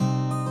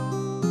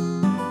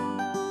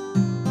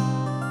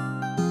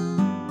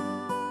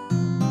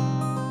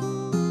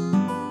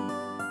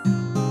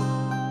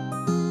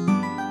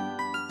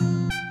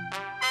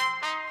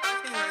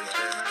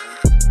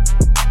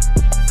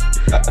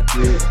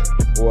two,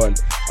 one.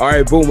 All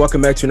right, boom.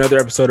 Welcome back to another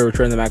episode of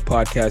Return the Mac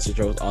podcast. It's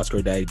your host,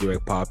 Oscar Daddy,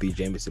 Direct Poppy,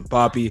 Jameson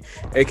Poppy,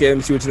 aka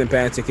MC What's in the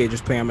Pants, aka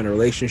just playing I'm in a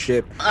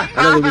relationship.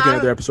 Another week,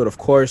 another episode, of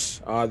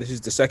course. This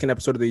is the second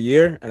episode of the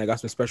year, and I got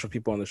some special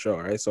people on the show,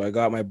 all right? So I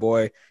got my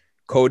boy,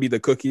 Cody the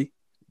Cookie,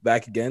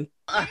 back again.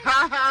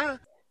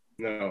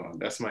 No,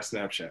 that's my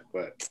Snapchat,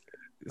 but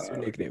It's your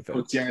nickname, fam.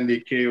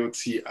 Kotiande,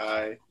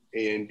 Kotiande.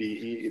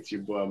 It's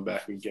your boy. I'm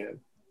back again.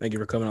 Thank you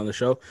for coming on the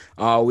show.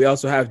 We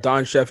also have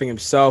Don Sheffing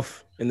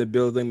himself in the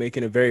building,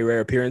 making a very rare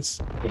appearance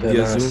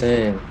via Zoom.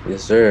 Saying?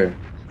 Yes, sir.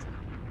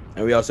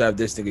 And we also have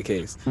this nigga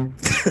Case.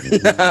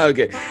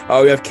 Okay.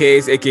 We have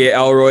Case, aka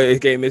Elroy,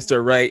 aka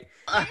Mr. Right.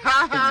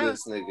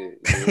 This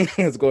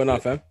nigga. What's going on,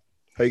 fam?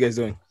 How you guys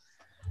doing?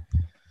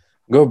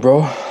 Go,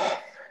 bro.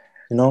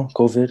 You know,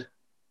 COVID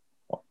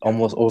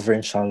almost over,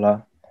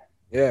 inshallah.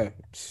 Yeah,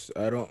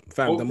 I don't,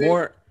 fam.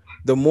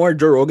 The more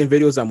Joe Rogan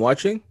videos I'm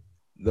watching,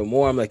 the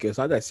more I'm like, it's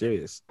not that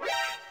serious.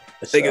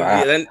 So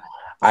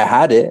I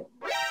had it.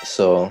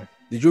 So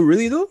did you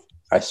really though?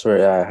 I swear,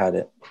 yeah, I had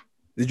it.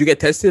 Did you get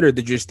tested or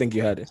did you just think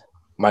you had it?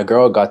 My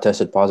girl got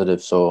tested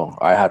positive, so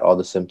I had all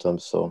the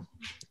symptoms. So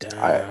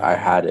I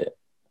had it.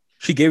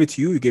 She gave it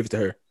to you. You gave it to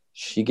her.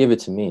 She gave it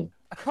to me.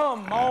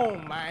 Come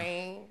on,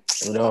 man.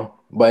 You know,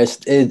 but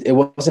it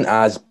wasn't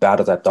as bad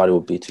as I thought it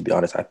would be. To be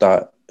honest, I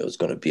thought it was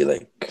gonna be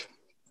like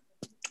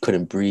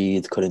couldn't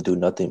breathe, couldn't do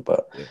nothing.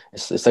 But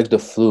it's like the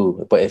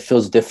flu, but it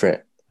feels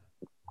different.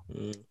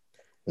 You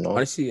know?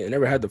 Honestly, I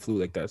never had the flu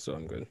like that, so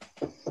I'm good.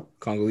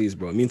 Congolese,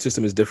 bro. Immune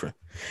system is different.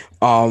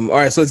 All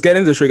right, so let's get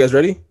into the show. You guys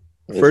ready?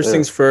 Yes, first sir.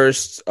 things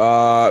first.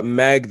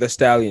 Meg the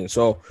Stallion.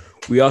 So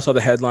we all saw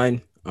the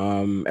headline.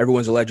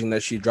 Everyone's alleging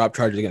that she dropped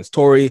charges against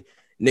Tory.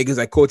 Niggas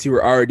like Coty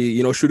were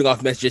already, shooting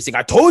off messages saying,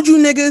 I told you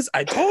niggas.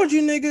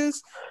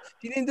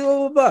 She didn't do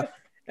blah, blah, blah.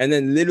 And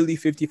then literally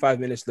 55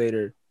 minutes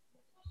later,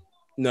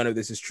 none of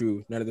this is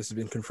true. None of this has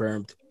been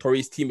confirmed.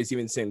 Tory's team is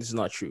even saying this is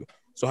not true.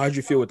 So how'd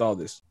you feel with all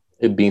this?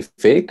 It being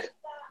fake?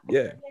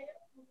 Yeah.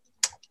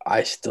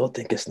 I still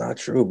think it's not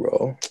true,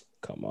 bro.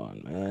 Come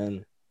on,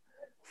 man.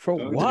 For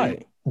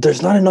why?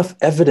 There's not enough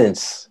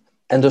evidence,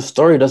 and the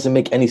story doesn't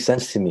make any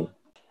sense to me.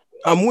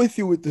 I'm with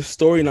you with the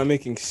story not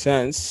making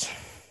sense,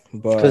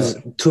 but because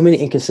too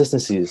many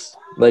inconsistencies.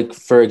 Like,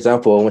 for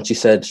example, when she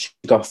said she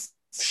got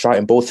shot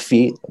in both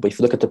feet, but if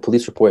you look at the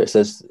police report, it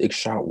says it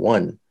shot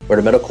one, or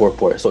the medical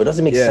report. So it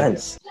doesn't make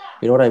sense.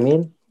 You know what I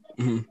mean?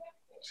 Mm-hmm.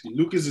 See,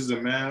 Lucas is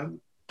a man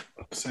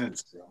of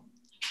sense, bro. All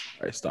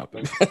right, stop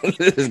it.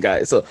 This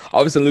guy. So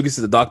obviously Lucas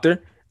is a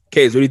doctor.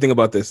 Case, what do you think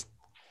about this?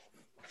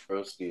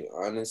 Broski,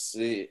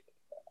 honestly,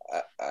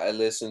 I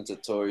listened to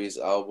Tory's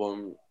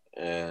album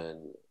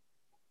and,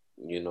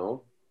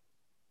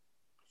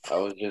 I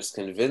was just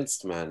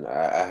convinced, man.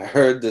 I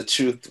heard the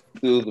truth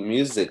through the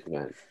music,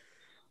 man.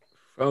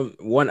 From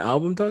one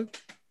album, Doug?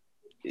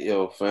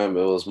 Yo, fam,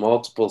 it was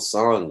multiple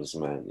songs,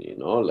 man,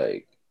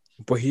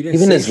 But he didn't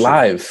Even his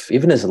live.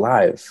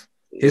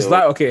 His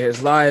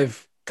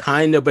live,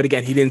 kind of, but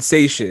again, he didn't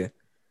say shit.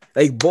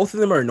 Like, both of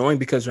them are annoying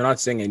because they're not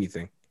saying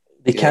anything.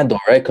 They can't though,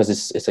 right? Because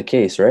it's a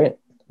case, right?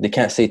 They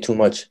can't say too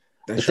much.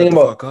 Then the thing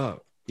about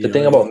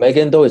Megan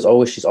Megan though is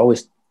she's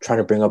always trying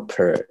to bring up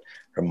her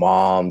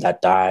mom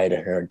that died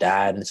and her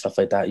dad and stuff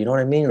like that. You know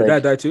what I mean? Her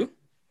dad died too?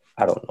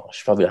 I don't know.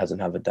 She probably doesn't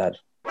have a dad.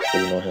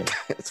 Doesn't know him.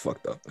 It's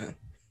fucked up, man.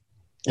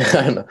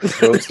 I know.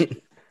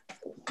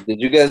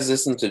 Did you guys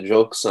listen to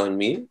Jokes on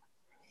Me?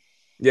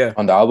 Yeah.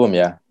 On the album,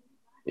 yeah.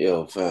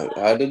 Yo, fam,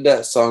 how did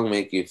that song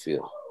make you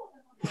feel?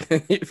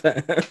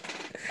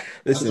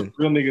 Listen,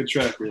 real nigga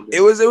track. Right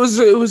it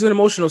was an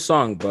emotional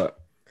song, but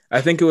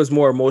I think it was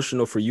more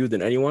emotional for you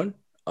than anyone.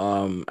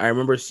 I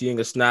remember seeing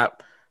a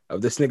snap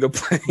of this nigga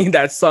playing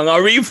that song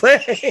on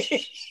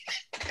replay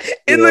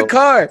in the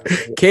car.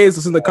 K's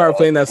was in the car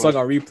playing that song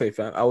on replay,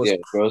 fam.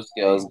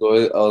 Broski, I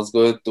was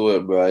going through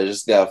it, bro. I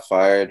just got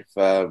fired,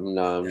 fam. You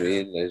know what I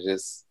mean?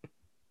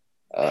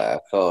 I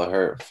felt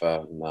hurt,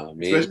 fam. You know what I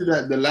mean? Especially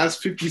that the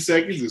last 50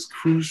 seconds is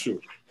crucial.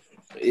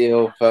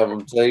 Yo, fam,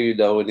 I'm telling you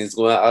that when he's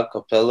going a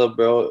cappella,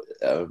 bro,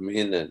 I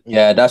mean,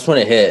 yeah, that's when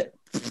it hit.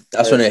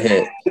 That's when it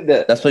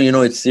hit. That's when you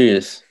know it's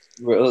serious.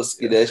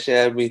 Broski, that shit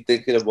had me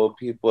thinking about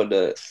people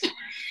that.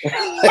 I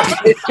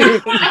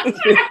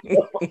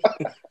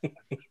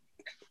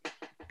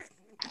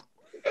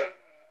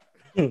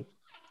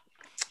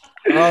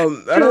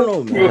don't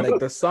know, man. Like,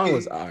 the song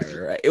was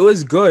alright. It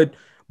was good,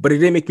 but it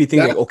didn't make me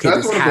think like, okay,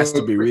 this has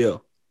to be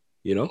real.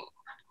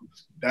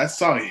 That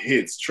song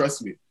hits.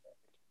 Trust me.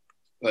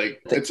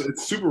 Like,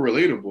 it's super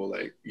relatable.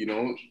 Like,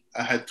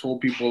 I had told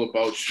people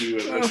about you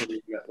and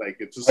like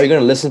it's just. Are you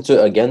gonna listen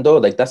to it again though?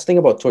 Like, that's the thing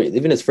about Tory.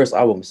 Even his first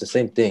album, it's the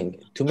same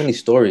thing. Too many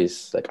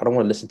stories. Like, I don't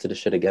want to listen to the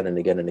shit again and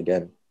again and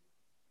again.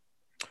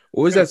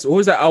 What was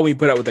that album he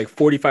put out with like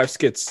 45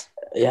 skits?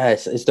 Yeah,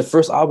 it's the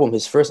first album.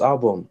 His first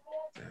album.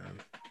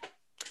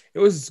 It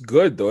was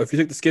good though. If you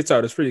took the skits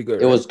out, it's pretty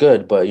good. It was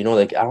good, but I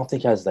don't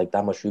think it has like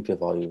that much replay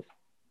value.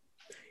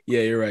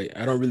 Yeah, you're right.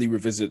 I don't really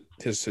revisit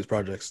his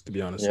projects, to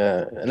be honest.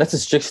 Yeah, and that's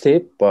his Chicks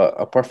tape, but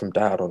apart from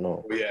that, I don't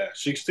know. Oh, yeah,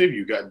 Chicks tape,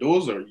 you got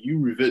those, or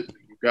you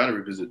gotta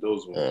revisit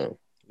those ones.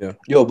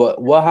 Yo,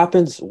 but what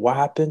happens? What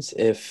happens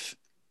if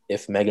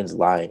Megan's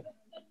lying,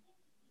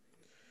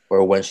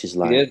 or when she's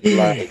lying, It's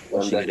like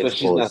when she that's gets what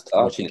she's not exposed,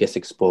 when she talking. gets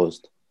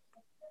exposed?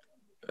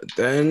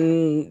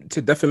 Then it's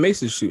a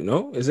defamation suit,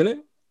 no, isn't it?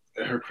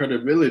 Her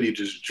credibility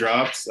just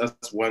drops.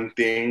 That's one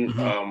thing.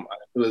 Mhm. I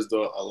feel as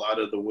though a lot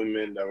of the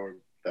women that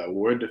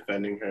were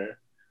defending her,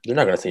 They're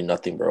not gonna say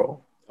nothing,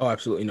 bro. Oh,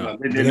 absolutely no, not.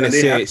 They're gonna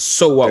say, have,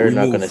 "So what? They're We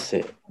not move." gonna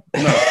say.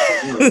 no,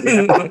 they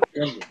have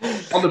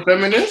all the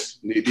feminists.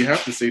 They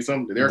have to say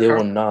something. They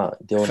will not.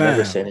 They will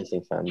never Fam. say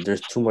anything, fam. There's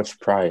too much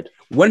pride.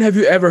 When have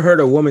you ever heard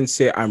a woman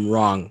say, "I'm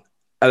wrong"?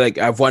 Like,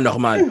 "I've won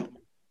normal."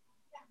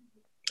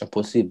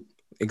 Impossible.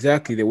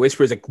 Exactly. The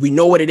whisper is like, "We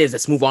know what it is.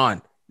 Let's move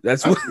on."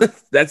 That's what.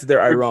 That's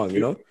their "I wrong." You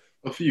know.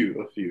 A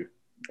few.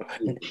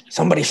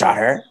 Somebody shot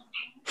her.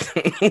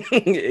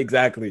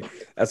 Exactly.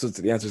 That's what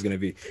the answer is going to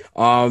be.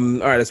 All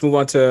right, let's move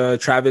on to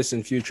Travis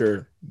and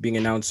Future being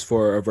announced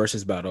for a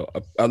versus battle,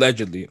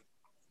 allegedly,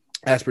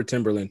 as per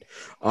Timberland.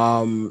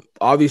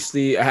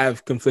 Obviously, I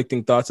have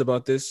conflicting thoughts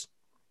about this,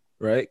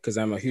 right? Because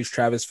I'm a huge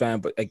Travis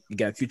fan, but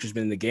again, Future's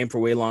been in the game for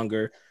way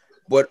longer.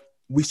 But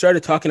we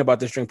started talking about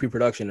this during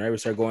pre-production, right? We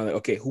started going like,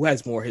 okay, who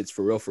has more hits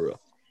for real, for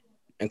real?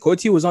 And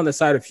Coty was on the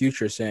side of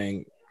Future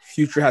saying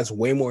Future has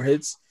way more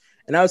hits.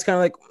 And I was kind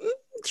of like,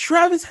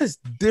 Travis has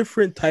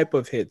different type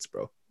of hits,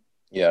 bro.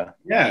 Yeah.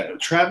 Yeah,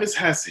 Travis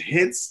has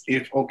hits.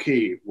 If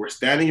we're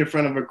standing in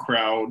front of a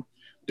crowd,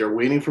 they're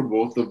waiting for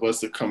both of us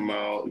to come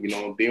out.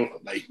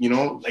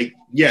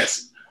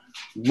 Yes,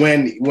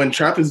 when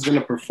Travis is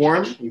gonna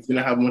perform, he's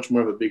gonna have much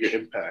more of a bigger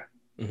impact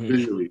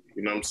visually.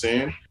 You know what I'm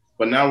saying?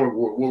 But now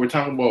what we're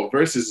talking about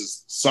versus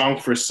is song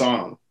for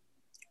song.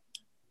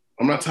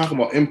 I'm not talking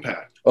about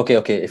impact. Okay.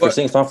 If you're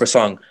saying song for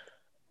song,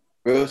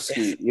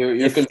 Broski,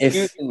 you're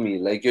confusing me.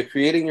 Like you're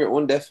creating your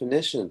own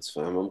definitions,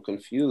 fam. I'm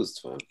confused,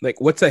 fam.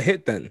 Like, what's a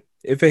hit then?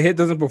 If a hit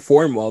doesn't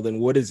perform well, then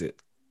what is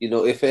it? You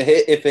know, if a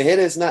hit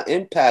is not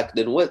impact,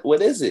 then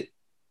what is it?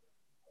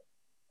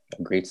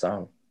 a great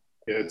song.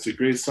 Yeah, it's a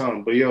great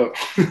song, but yo,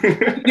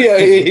 Yeah,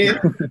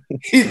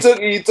 he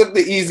took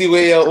the easy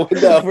way out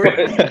with that one.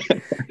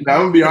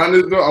 Now, I'm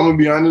gonna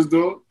be honest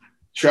though.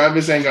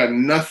 Travis ain't got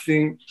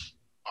nothing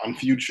on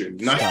Future.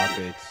 Nothing. Stop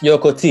it. Yo,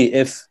 Koti,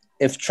 if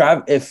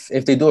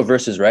they do a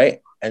versus,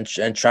 right, and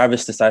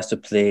Travis decides to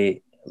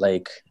play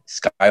like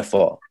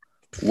Skyfall,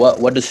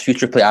 what does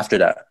Future play after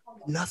that?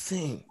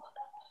 Nothing.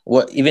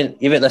 What even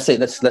let's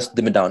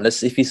dim it down.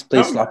 If he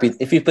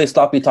plays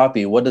Sloppy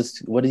Toppy, what does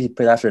he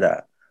play after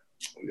that?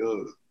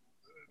 Yo,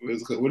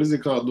 what is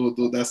it called?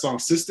 That song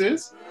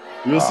Sisters?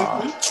 Real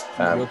Sisters?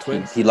 Real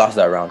Twins? He lost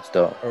that round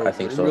still. Or I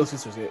think so. Real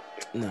Sisters, yeah.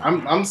 No.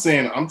 I'm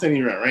telling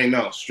you right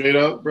now, straight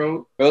up,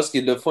 bro.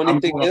 Broski, the funny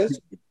thing is,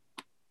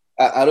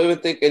 I don't even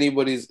think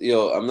anybody's.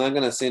 I'm not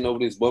gonna say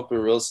nobody's bumping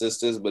Real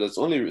Sisters, but it's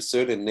only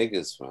certain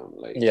niggas, fam.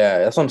 Like, yeah,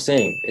 that's what I'm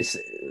saying. It's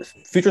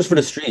Future's for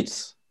the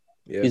streets.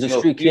 Yeah. He's a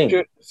street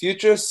king.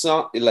 Future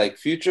song, like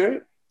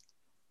Future,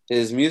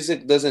 his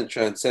music doesn't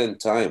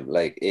transcend time.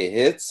 Like it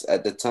hits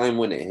at the time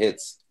when it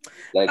hits.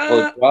 Like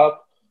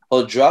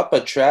he'll drop a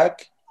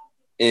track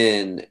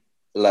in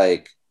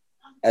like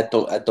at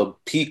the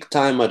peak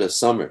time of the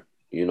summer,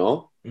 you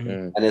know?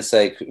 Mm-hmm. And it's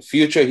like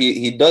Future,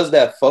 he does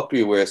that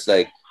fuckery where it's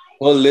like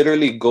he'll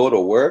literally go to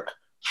work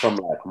from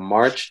like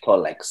March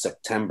till like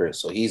September.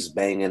 So he's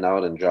banging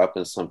out and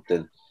dropping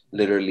something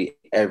literally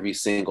every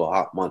single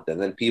hot month. And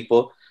then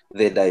people,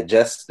 they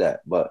digest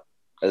that. But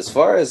as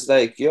far as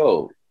like,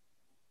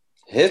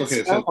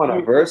 hits on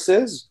a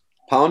versus,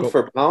 pound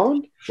for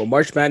pound. Well,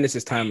 March Madness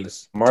is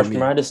timeless. March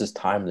Madness is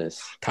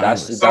timeless.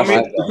 Tell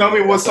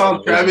me what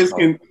song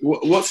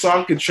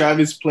can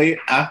Travis play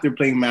after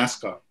playing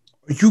Mascot?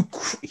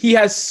 He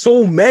has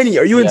so many.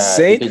 Are you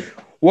insane?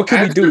 What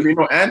can we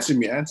do? Answer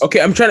me.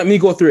 Okay, let me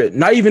go through it.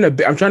 Not even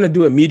I'm trying to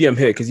do a medium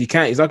hit because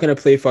he's not gonna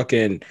play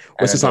fucking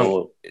what's the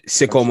song?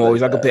 Sicko Mode.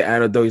 He's not gonna play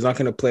Antidote. He's not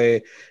gonna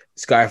play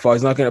Skyfall.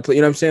 He's not gonna play.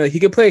 You know what I'm saying? Like he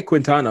could play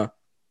Quintana.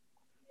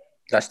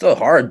 That's still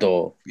hard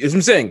though. That's what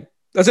I'm saying.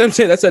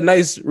 That's a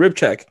nice rib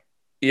check.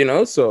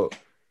 So,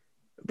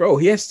 bro,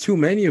 he has too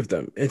many of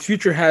them, and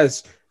Future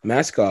has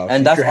Mascot,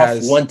 and Future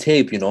that's off one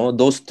tape.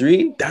 Those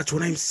three. That's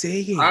what I'm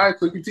saying. All right,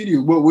 so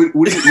continue. What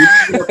do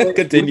you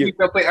continue? What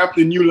do you play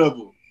after New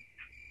Level?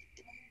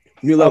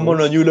 New Level. I'm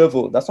on a New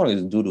Level. That song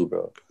is doo-doo,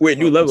 bro. Wait,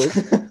 New Level?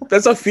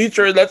 That's a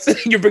feature.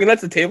 You're bringing that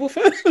to the table,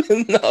 fam?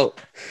 No.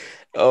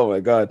 Oh my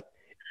god.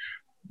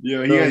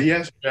 Yeah, he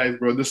has guys,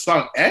 bro. The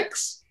song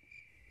X.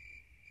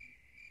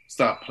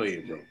 Stop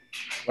playing, bro.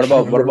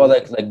 What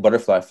about like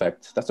Butterfly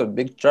Effect? That's a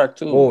big track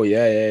too. Oh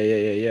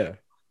yeah.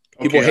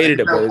 People hated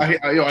it, bro.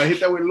 I hit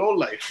that with Low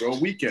Life, bro.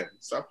 Weekend.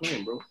 Stop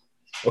playing, bro.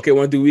 Okay,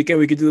 want to do Weekend?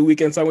 We could do the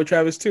Weekend song with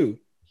Travis too.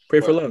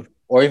 Pray for Love.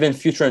 Or even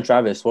Future and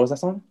Travis. What was that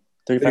song?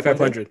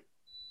 3500.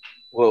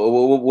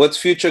 Well, what's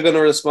Future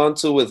gonna respond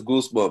to with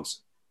Goosebumps?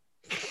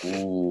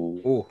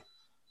 Ooh.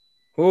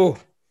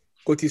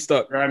 Koti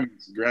stuck.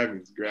 Grammys.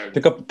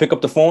 Pick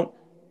up the phone.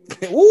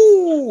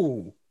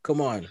 Ooh,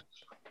 come on.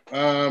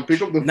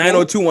 Pick up the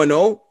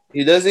 90210.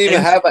 He doesn't even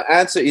And- have an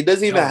answer. He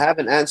doesn't even No. have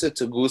an answer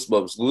to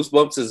Goosebumps.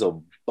 Goosebumps is a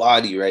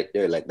body right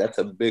there. Like that's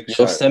a big shot.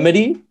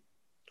 Yosemite.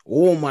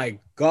 Oh my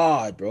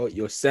god, bro.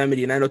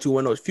 Yosemite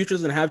 90210. Future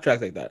doesn't have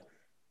tracks like that.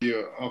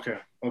 Yeah. Okay.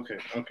 I'm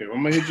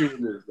gonna hit you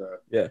with this.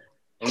 Yeah.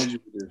 I'm gonna hit you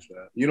with this.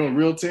 You know,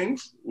 Real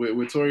Things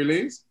with Tory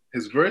Lanez.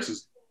 His verse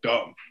is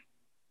dumb.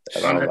 I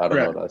don't know. I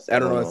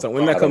don't know that song.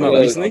 When I that don't come out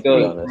know. recently?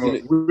 Yo, Bro,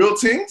 Real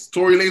Things,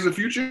 Tory Lanez and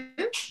Future.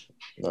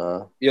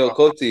 Nah. Yo,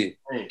 Koti,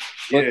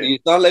 Yeah. you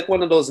sound like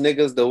one of those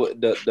niggas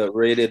the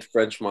rated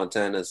French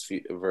Montana's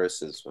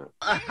verses,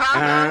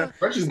 man.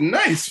 Fresh is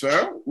nice,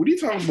 fam. What are you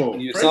talking about?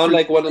 You French sound is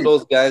like one of nice.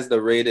 those guys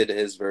that rated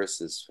his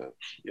verses, fam.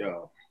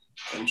 Yo,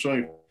 I'm showing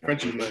you.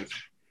 French is nice.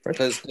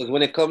 Because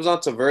when it comes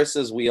on to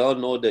verses, we all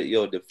know that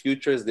the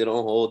features they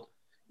don't hold.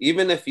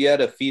 Even if you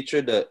had a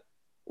feature that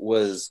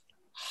was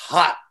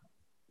hot,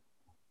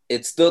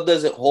 it still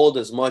doesn't hold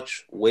as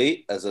much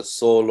weight as a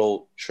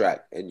solo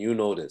track, and you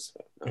know this.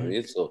 I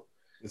mean, so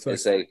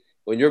it's like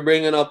when you're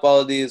bringing up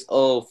all these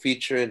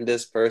featuring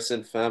this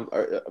person, fam.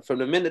 Or, from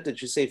the minute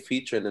that you say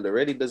featuring, it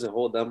already doesn't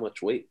hold that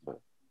much weight, man.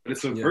 But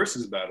it's a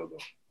versus battle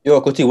though.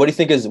 Yo, Koti, what do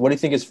you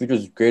think is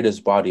Future's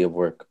greatest body of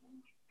work?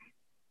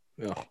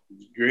 Yeah.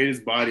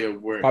 Greatest body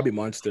of work. Probably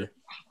Monster.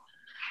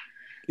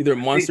 Either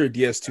Monster or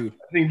DS2.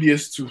 I think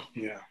DS2.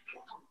 Yeah.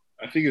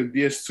 I think it's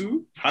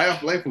DS2. High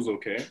Off Life was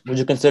okay. Would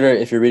you consider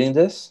if you're reading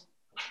this?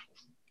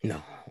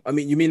 No. I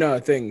mean, you mean a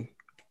thing.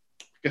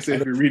 Guess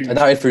if you're reading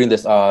Not if you're reading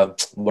this.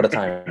 What a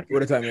time.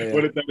 What a time, yeah.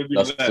 What a Time to Be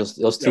Alive. It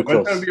was too What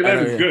a close. Time to Be Alive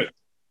I know, is yeah. good.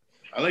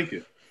 I like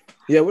it.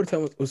 Yeah, what a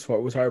time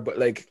was hard, but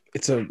like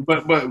it's a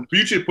But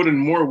Future put in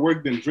more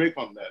work than Drake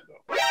on that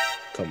though.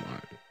 come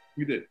on.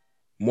 You did.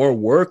 More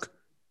work.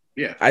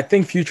 Yeah. I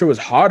think Future was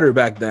harder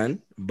back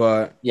then,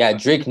 but Yeah,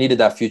 Drake needed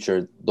that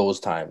Future those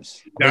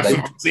times. That's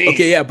Like, what I'm saying.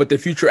 okay, yeah, but the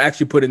Future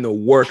actually put in the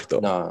work though.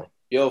 nah.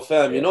 Yo,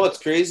 fam, you know what's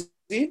crazy?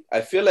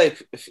 I feel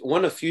like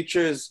one of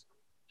Future's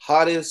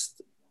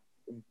hottest,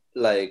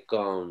 like,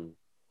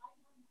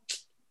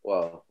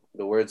 well,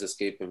 the words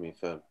escaping me,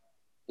 fam.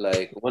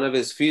 Like one of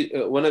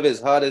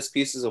his hottest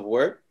pieces of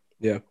work,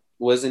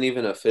 wasn't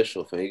even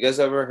official, fam. You guys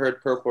ever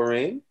heard Purple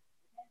Rain?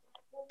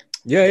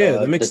 Yeah,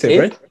 the mixtape,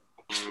 right?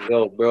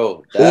 Yo,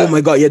 bro. Oh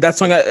my god, yeah, that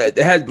song it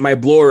had My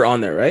Blower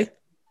on there, right?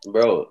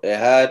 Bro, it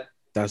had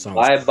That song.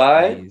 Bye was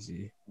Bye.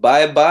 crazy.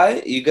 Bye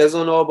Bye. You guys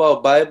don't know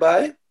about Bye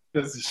Bye?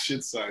 That's a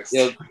shit size.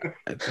 Yo,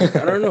 I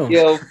don't know.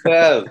 yo,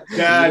 fam.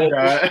 God.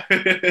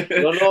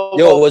 You don't know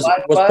Yo, about was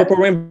Bye was Bye? Purple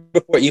Rain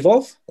before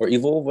Evolve or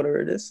Evil, whatever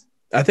it is?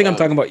 I think I'm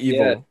talking about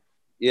Evil.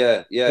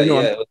 Yeah. You know,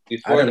 It was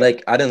before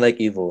I didn't like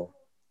Evil.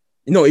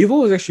 No,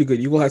 Evil was actually good.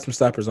 Evil had some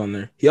slappers on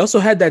there. He also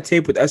had that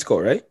tape with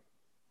Esco, right?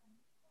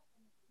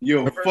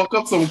 Yo, fuck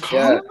up some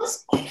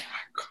commas. Yeah.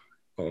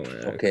 Oh,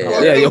 yeah.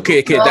 Okay. Yeah,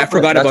 okay. I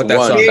forgot about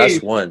that song.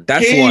 That's one.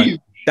 That's one.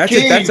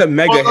 That's a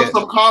mega fuck up hit.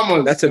 some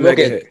commas. That's a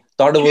mega Okay. hit.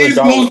 Thought it was Please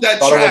a lose drought. that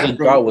Thought it track, was a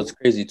bro. drought was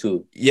crazy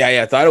too.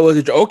 Yeah. Thought it was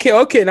a drought.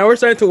 Okay. Now we're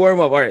starting to warm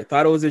up. All right.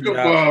 Thought it was a Come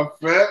drought. on,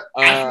 fam.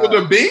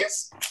 After the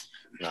bass?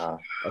 Nah.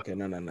 Okay.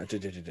 No.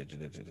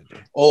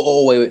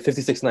 Wait.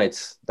 56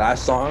 Nights. That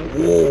song.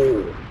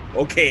 Whoa.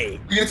 Okay.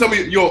 You can tell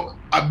me, yo,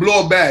 I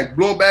blow a bag.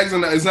 Blow a bag's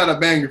it's not a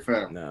banger,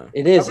 fam. No.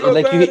 It is. I feel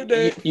Like bad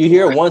today. you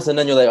hear it once and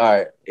then you're like, all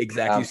right,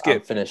 Exactly. I'm You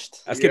skip.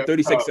 finished. I skipped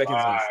 36 Yeah, seconds.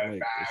 come Like, on,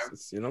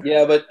 it's, you know.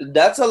 Yeah, but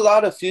that's a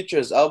lot of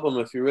Future's album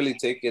if you really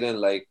take it in.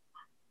 Like,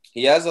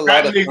 he has a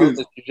lot of Trap songs niggas.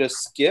 that you just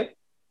skip,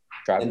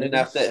 Trap and then niggas.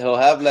 after he'll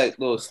have like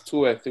those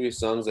 2 or 3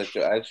 songs that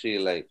you actually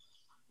like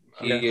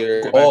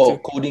hear. Go back Oh,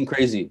 to- Codeine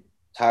Crazy.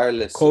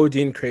 Tireless.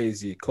 Codeine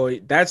crazy.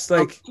 That's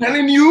like I'm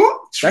telling you,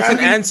 that's an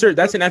Travis, answer.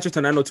 That's an answer to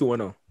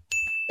 90210.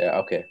 Yeah,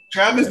 okay.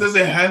 Travis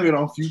doesn't have it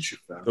on Future,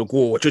 fam. Like,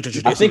 whoa,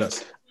 I think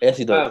yes,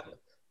 he does.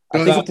 I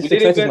Fam, think we 56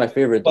 didn't Nights is even- my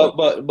favorite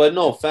though. But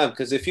no, fam,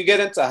 because if you get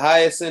into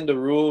highest in the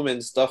room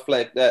and stuff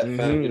like that, fam,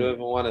 Mhm. you don't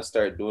even want to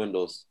start doing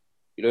those.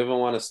 You don't even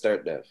want to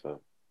start that, fam.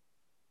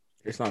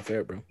 It's not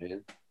fair, bro.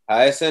 Man.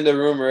 Highest in the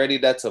room already,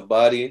 that's a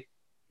body.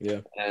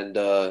 Yeah. And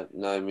know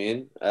what I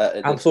mean?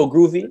 I'm so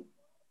groovy.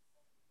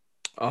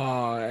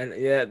 Oh, and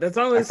yeah, that's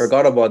all. I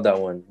forgot about that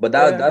one, but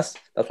Yeah. that's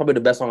probably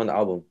the best song on the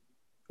album.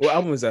 What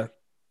album was that?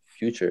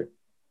 Future,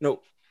 No,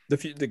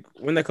 the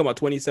when that come out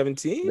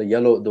 2017.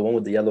 the one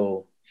with the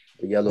yellow.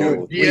 Yeah.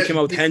 When he came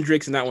out with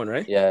Hendrix and that one,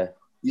 right? Yeah,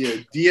 Yeah,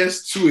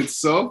 DS2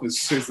 itself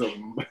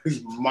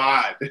is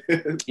mod.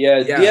 Yeah,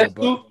 Yeah,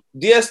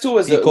 DS2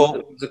 is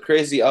Pico. a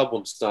crazy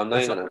album. So I'm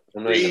not gonna.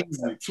 Crazy.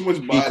 Too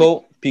much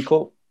body.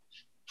 Pico.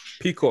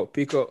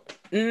 Pico.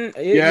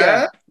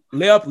 Yeah.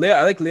 Layup.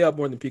 I like Layup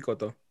more than Pico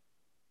though.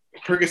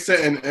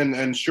 Percocet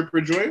and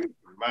Stripper Joint.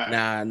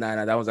 Man.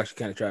 Nah. That was actually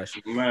kind of trash.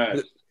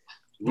 Man.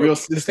 Real It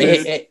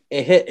sisters.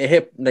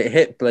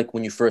 hit like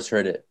when you first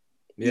heard it.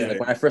 Yeah. Like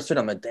when I first heard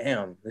it, I'm like,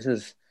 damn, this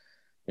is,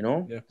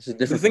 Yeah. this is The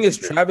different. thing from is,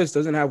 Future. Travis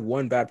doesn't have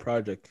one bad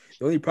project.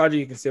 The only project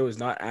you can say was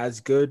not as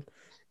good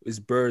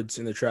is Birds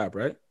in the Trap,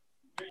 right?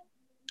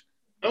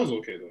 That was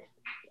okay though.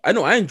 I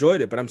know I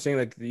enjoyed it, but I'm saying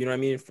like you know what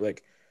I mean. For,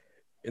 like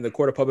in the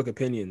court of public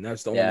opinion,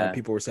 that's the only Yeah. one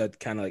people were said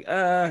kind of like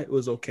it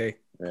was okay.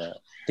 Yeah.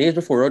 Days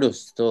Before Rodeo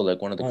is still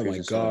like one of the Oh my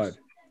craziest god, songs.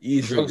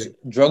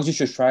 Drugs You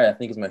Should Try, I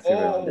think, is my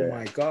favorite one there. Oh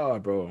my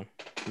god, bro.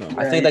 No,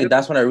 I think like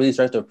that's when I really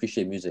started to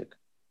appreciate music.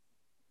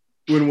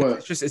 When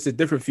what? it's a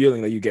different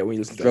feeling that you get when you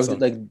listen to Drugs, that song.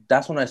 like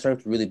that's when I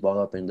started to really ball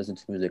up and listen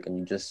to music, and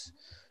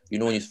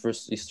when you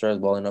start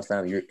balling up,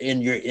 fam, you're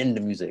in the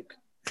music.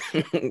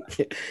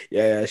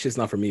 yeah, it's just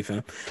not for me,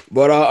 fam.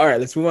 But all right,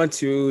 let's move on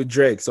to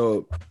Drake.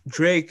 So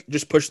Drake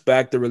just pushed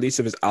back the release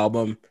of his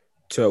album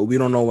to we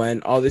don't know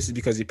when. All this is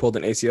because he pulled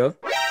an ACL.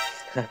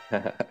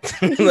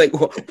 Like,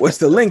 what's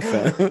the link,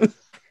 fam?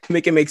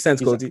 Make it make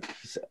sense, Cody.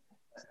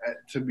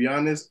 To be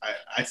honest,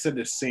 I said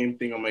the same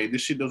thing. I'm like,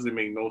 this shit doesn't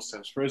make no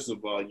sense. First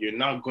of all, you're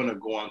not gonna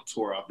go on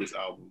tour off this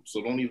album,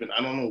 so I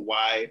don't know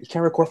why. You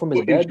can't record from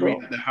his bed,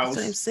 bro. At the house. That's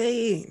what I'm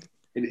saying.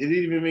 It didn't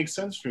even make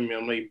sense for me.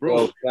 I'm like,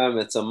 bro, fam,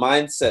 it's a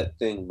mindset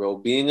thing, bro.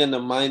 Being in the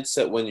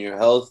mindset when you're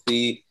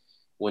healthy,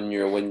 when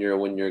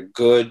you're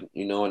good,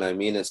 you know what I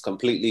mean? It's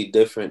completely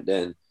different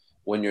than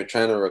when you're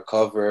trying to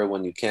recover,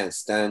 when you can't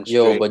stand straight.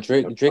 Yo, but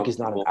Drake is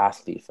not an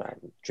athlete, fam.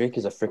 Drake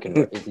is a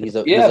freaking he's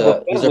a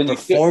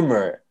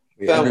performer.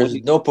 Fam, there's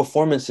no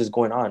performances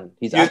going on.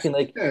 He's acting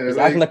like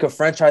a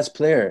franchise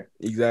player.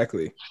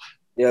 Exactly.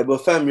 Yeah,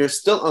 but fam, you're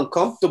still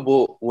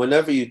uncomfortable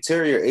whenever you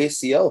tear your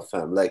ACL,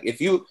 fam. Like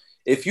if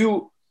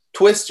you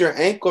twist your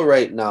ankle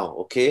right now,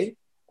 okay,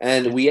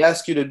 and we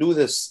ask you to do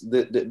this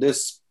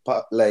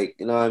like,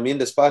 you know what I mean,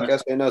 this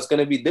podcast right now, it's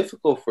gonna be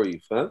difficult for you,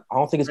 fam. I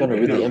don't think it's gonna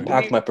really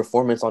impact my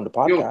performance on the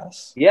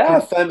podcast.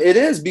 Yeah, fam, it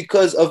is,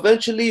 because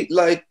eventually,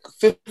 like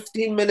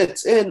 15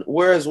 minutes in,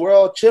 whereas we're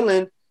all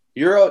chilling,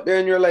 you're out there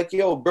and you're like,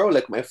 yo, bro,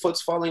 like my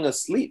foot's falling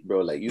asleep,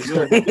 bro. Like you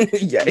start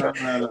yeah.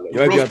 You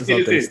might be onto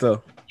something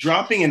still.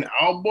 Dropping an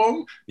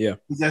album,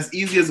 is as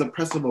easy as a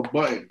press of a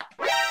button.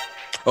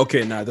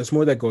 Okay, nah, there's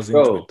more that goes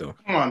into it though.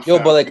 Come on, yo,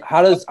 fam. But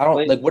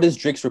like, what is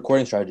Drake's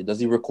recording strategy? Does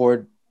he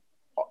record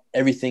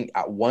everything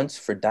at once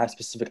for that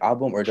specific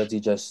album, or does he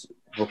just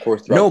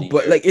record throughout? No,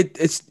 but like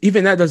it's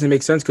even that doesn't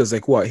make sense, because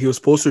like what, he was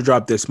supposed to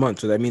drop this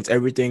month, so that means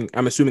everything,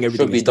 I'm assuming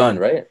everything should be done,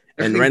 right?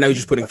 And right now he's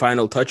just putting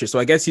final touches. So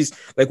I guess he's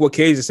like what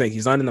Cage is saying,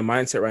 he's not in the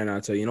mindset right now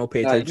to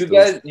pay attention.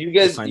 You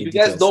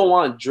guys don't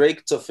want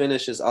Drake to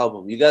finish his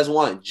album. You guys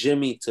want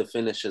Jimmy to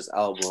finish his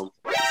album,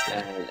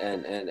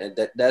 and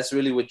that's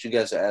really what you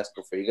guys are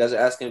asking for. You guys are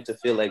asking him to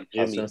feel like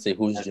Jimmy. I was gonna say,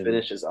 who's Jimmy?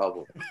 Finish his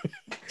album.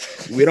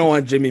 We don't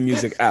want Jimmy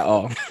music at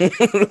all.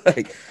 Like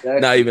exactly.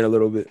 Not even a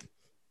little bit.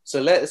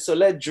 So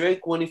let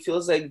Drake, when he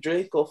feels like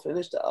Drake, go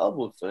finish the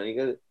album,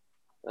 fam.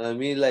 I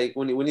mean, like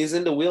when he's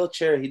in the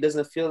wheelchair, he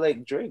doesn't feel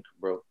like Drake,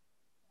 bro.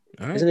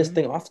 Right, isn't his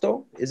thing off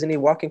though? Isn't he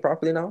walking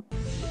properly now?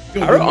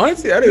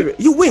 Honestly, I don't even.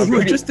 You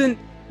were just in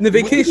the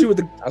vacation with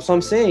the. That's what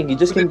I'm saying. He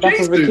just came back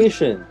from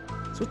vacation.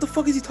 So what the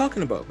fuck is he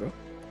talking about, bro?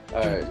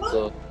 All right,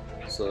 so.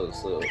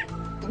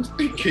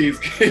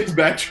 He's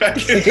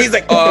backtracking. He's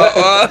like,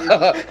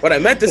 what I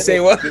meant to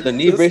say was the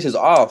knee brace is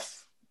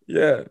off.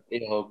 Yeah.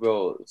 Yo,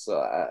 bro. So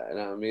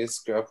I mean,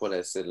 scrap what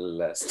I said in the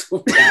last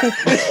 2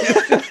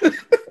 minutes.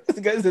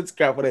 The guys did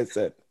scrap what I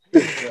said.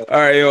 All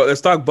right, yo,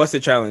 let's talk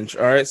Busted Challenge.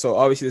 All right, so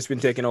obviously this has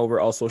been taking over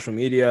all social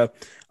media.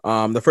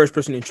 The first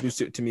person to introduce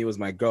it to me was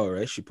my girl,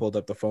 right? She pulled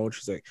up the phone.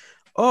 She's like,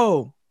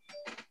 oh,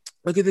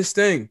 look at this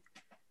thing.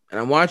 And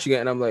I'm watching it,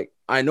 and I'm like,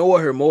 I know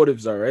what her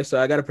motives are, right? So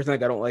I got to pretend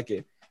like I don't like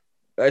it.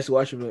 I just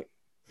watch it, like,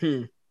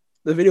 The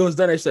video was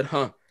done. I said,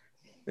 huh?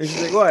 And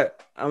she's like,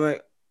 what? I'm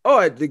like,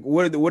 oh,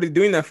 what are you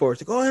doing that for?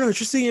 She's like, oh, I know,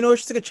 interesting.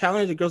 It's just like a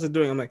challenge the girls are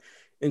doing. I'm like,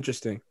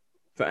 interesting.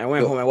 So I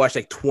went home. I watched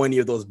like 20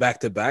 of those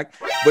back to back.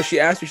 But she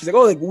asked me, she's like,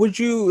 oh, like, would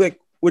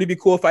it be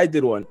cool if I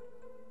did one?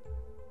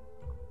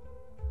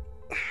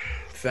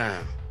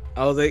 Fam,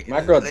 I was like,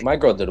 my girl did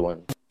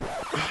one.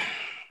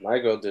 My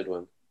girl did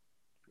one.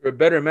 You're a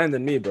better man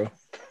than me, bro.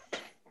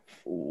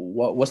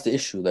 What's the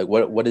issue? Like,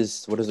 what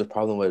is the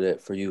problem with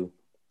it for you?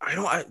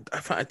 I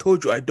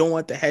told you I don't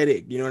want the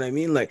headache. You know what I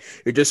mean? Like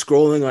you're just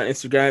scrolling on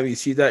Instagram, you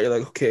see that, you're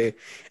like, okay,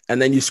 and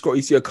then you scroll,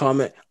 you see a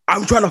comment,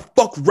 I'm trying to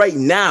fuck right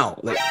now.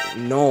 Like,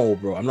 no,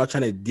 bro, I'm not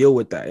trying to deal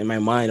with that in my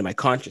mind, in my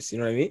conscience. You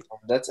know what I mean?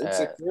 That's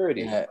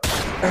insecurity. I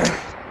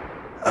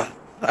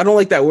don't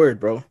like that word,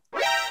 bro.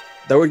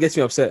 That word gets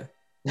me upset.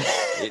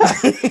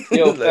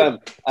 Yo, fam,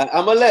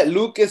 I'm gonna let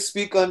Lucas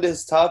speak on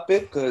this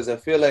topic because I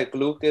feel like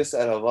Lucas,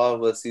 out of all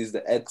of us, he's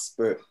the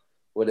expert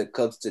when it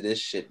comes to this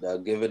shit,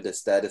 dog, given the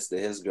status that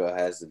his girl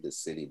has in the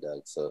city,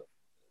 dog. So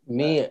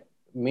me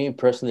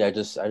personally, I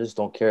just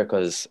don't care,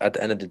 because at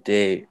the end of the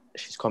day,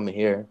 she's coming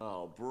here.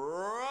 Oh,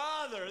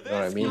 brother, you know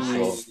what I mean?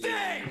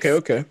 So,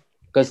 okay.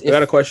 Because I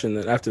got a question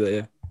then after that,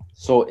 yeah.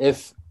 So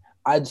this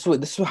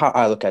is how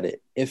I look at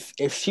it.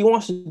 If she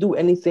wants to do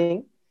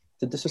anything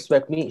to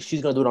disrespect me,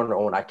 she's gonna do it on her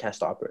own. I can't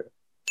stop her.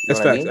 That's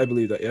facts. I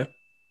believe that, yeah.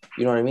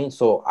 You know what I mean?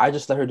 So I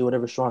just let her do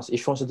whatever she wants. If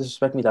she wants to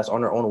disrespect me, that's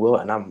on her own will,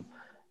 and I'm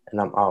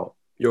out.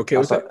 You okay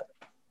with that?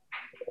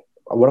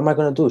 What am I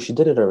gonna do? She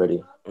did it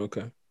already.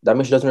 Okay. That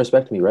means she doesn't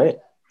respect me, right?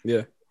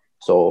 Yeah.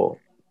 So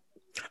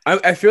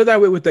I feel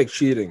that way with like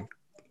cheating.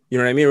 You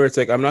know what I mean? Where it's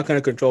like, I'm not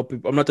gonna control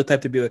people. I'm not the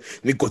type to be like,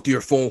 let me go through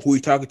your phone. Who are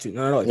you talking to?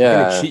 No. If you're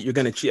gonna cheat, you're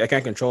gonna cheat. I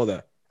can't control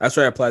that. That's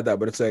why I applied that.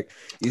 But it's like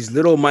these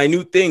little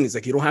minute things.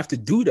 Like, you don't have to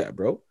do that,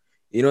 bro.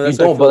 You know, You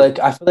don't, but like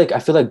I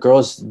feel like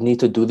girls need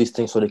to do these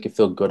things so they can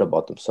feel good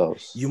about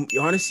themselves. You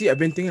honestly, I've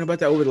been thinking about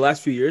that over the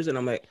last few years, and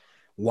I'm like,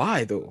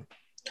 why though?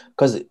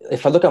 Because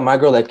if I look at my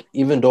girl, like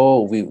even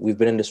though we've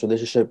been in this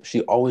relationship,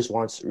 she always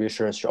wants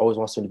reassurance. She always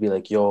wants me to be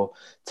like, "Yo,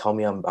 tell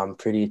me I'm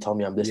pretty. Tell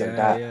me I'm this and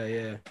that."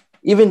 Yeah.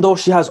 Even though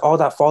she has all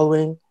that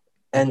following,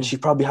 and Mhm. she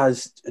probably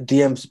has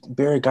DMs,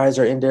 bare guys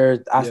are in there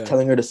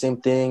telling her the same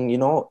thing, you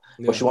know.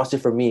 But she wants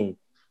it for me,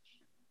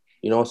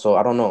 you know. So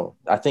I don't know.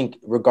 I think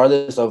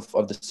regardless of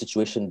the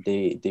situation,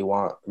 they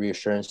want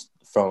reassurance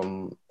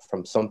from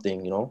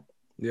something, you know.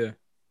 Yeah.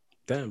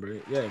 Damn, bro.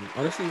 Yeah,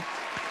 honestly.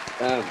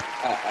 I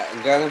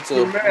got into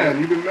You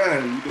the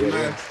man.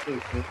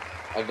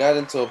 I got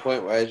into a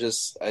point where I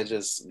just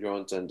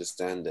grown to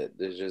understand that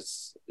there's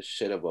just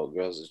shit about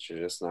girls that you're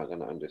just not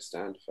gonna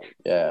understand.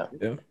 Yeah.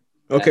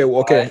 Okay. Well,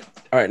 okay.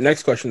 All right.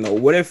 Next question though.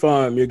 What if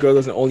your girl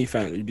is an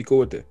OnlyFans? You'd be cool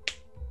with it?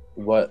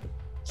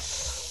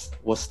 What's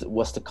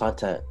the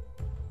content?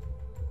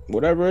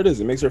 Whatever it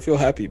is, it makes her feel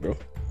happy, bro.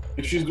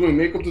 If she's doing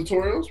makeup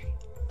tutorials,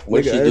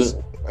 what is she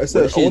doing? I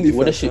said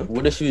OnlyFans.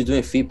 What if she's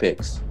doing feet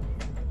pics?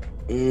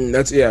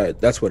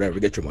 That's whatever.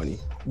 Get your money.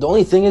 The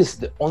only thing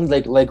is,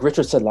 like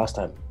Richard said last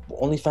time,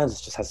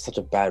 OnlyFans just has such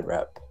a bad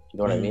rep. You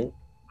know what I mean?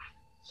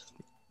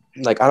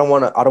 Like I don't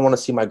want to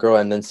see my girl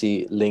and then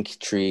see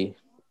Linktree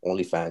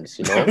OnlyFans.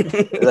 You know,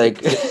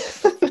 like.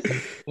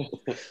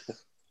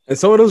 And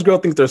some of those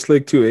girls think they're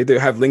slick too. Eh? They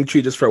have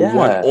Linktree just for one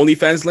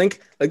OnlyFans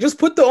link. Like just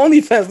put the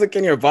OnlyFans link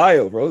in your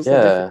bio, bro. It's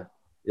yeah.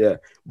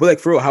 But like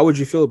for real, how would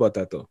you feel about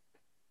that though?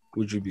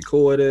 Would you be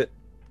cool with it?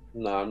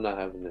 No, I'm not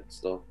having it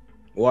still.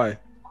 Why?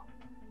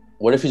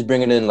 What if he's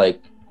bringing in like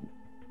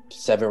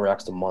 7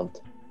 racks a month?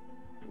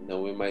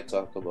 No, we might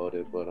talk about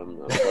it, but I'm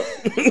not.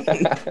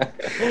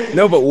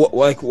 No, but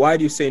why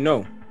do you say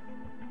no?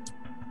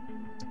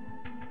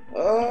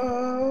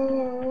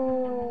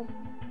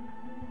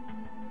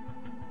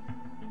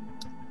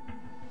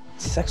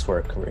 Sex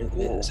work,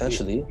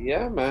 essentially.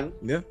 Yeah, man.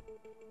 Yeah,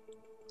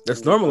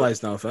 that's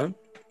normalized now, fam.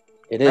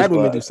 It is. Bad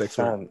women do sex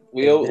work.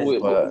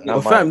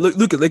 Fam,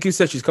 look, like you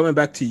said, she's coming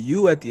back to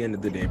you at the end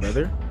of the day,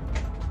 brother.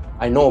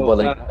 I know, but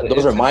like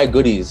those are my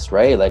goodies,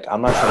 right? Like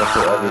I'm not trying to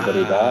show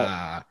everybody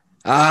that.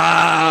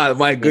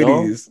 My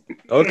goodies. You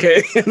know?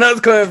 Okay, now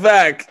it's coming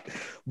back.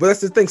 But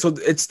that's the thing. So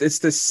it's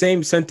the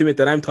same sentiment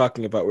that I'm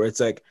talking about, where it's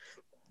like,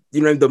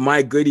 you know, the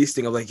my goodies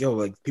thing of like, yo,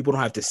 like people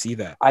don't have to see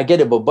that. I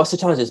get it, but Busted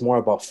Challenge is more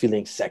about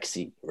feeling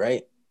sexy,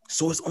 right?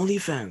 So it's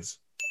OnlyFans.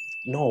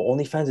 No,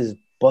 OnlyFans is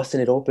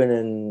busting it open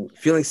and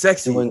feeling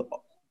sexy,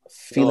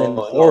 feeling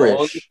whorish.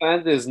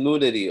 OnlyFans is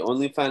nudity.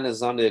 OnlyFans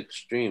is on the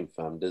extreme,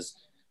 fam. There's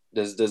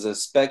a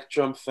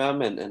spectrum,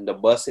 fam, and the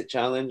Busted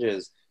Challenge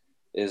is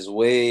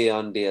way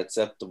on the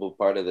acceptable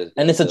part of it.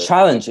 And it's a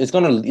challenge. It's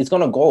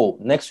gonna go.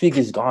 Next week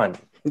is gone.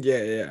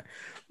 Yeah.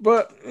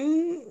 But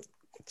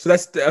so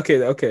that's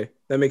okay.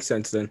 That makes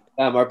sense then.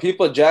 Are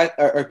people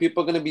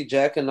gonna be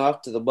jacking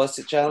off to the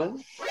Busted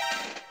Challenge?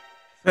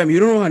 Fam,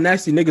 you don't know how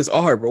nasty niggas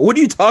are, bro. What are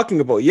you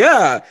talking about?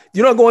 Yeah,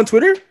 you don't go on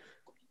Twitter?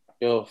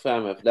 Yo,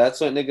 fam, if that's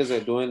what niggas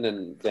are doing,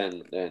 then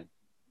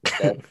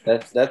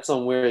that's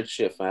some weird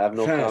shit, fam. I have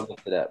no comment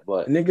to that.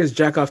 But niggas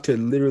jack off to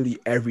literally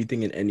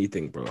everything and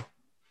anything, bro.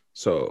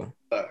 So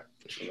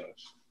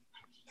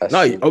no,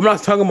 I'm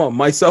not talking about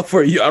myself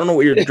or you. I don't know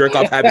what your jerk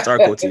off habits are,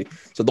 Koti.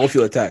 So don't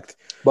feel attacked.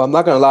 But I'm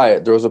not gonna lie.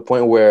 There was a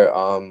point where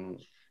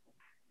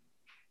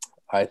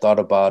I thought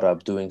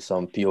about doing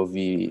some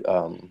POV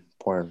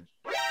porn.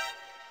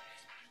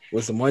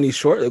 Was the money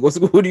short? Like, what's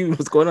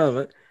going on,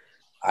 man?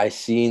 I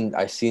seen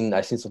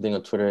something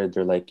on Twitter.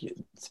 They're like,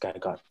 this guy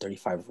got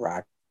 35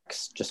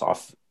 racks just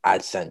off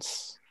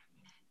AdSense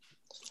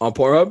on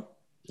Pornhub.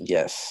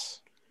 Yes,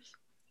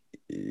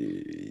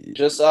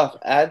 just off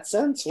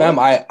AdSense. Fam,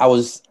 I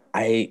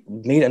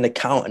made an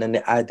account and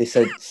then they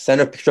said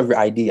send a picture of your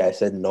ID. I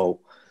said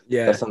no.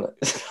 Yeah,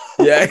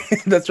 yeah,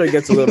 that's where it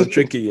gets a little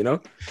tricky, you know.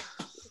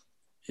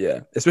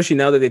 Yeah, especially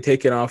now that they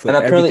take it off. Like,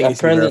 and apparently they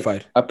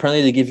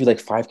give you like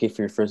 $5,000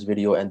 for your first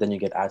video, and then you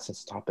get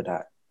AdSense on top of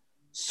that.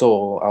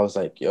 So I was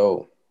like,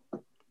 yo,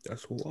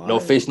 that's wild. No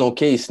face, no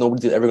case.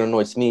 Nobody's ever gonna know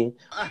it's me.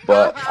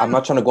 But I'm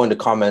not trying to go into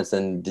comments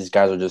and these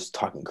guys are just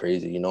talking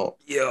crazy, you know?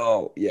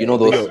 Yo, yeah. You know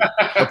those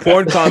the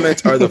porn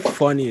comments are the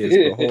funniest,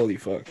 bro. Holy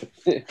fuck.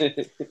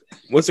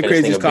 What's the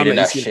craziest comment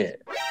you see?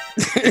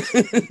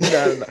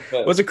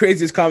 What's the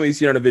craziest comment you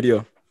see on a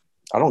video?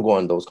 I don't go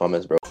on those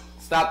comments, bro.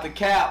 Stop the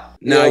cap.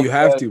 No, you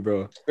have to,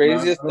 bro.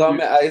 Craziest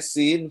comment I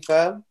seen,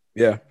 fam.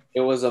 Yeah.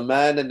 It was a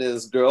man and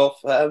his girl,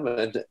 fam,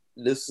 and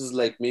this is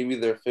like maybe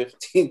their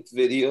 15th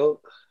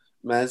video.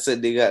 Man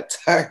said they got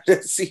tired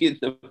of seeing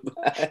the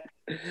man.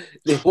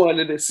 They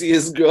wanted to see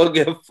his girl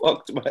get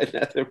fucked by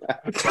another man.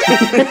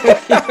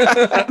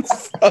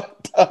 That's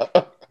fucked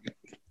up.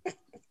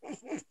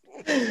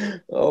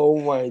 Oh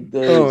my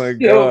god. Oh my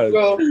god.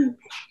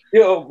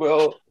 Yo,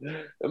 bro.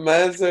 The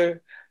man's in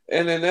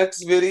the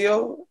next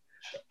video.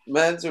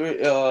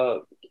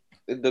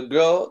 The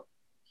girl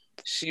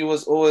she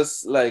was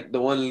always like the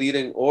one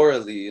leading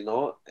orally, you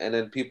know, and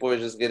then people were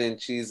just getting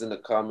cheese in the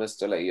comments.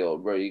 They're like, "Yo,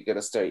 bro, you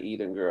gotta start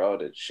eating her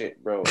out and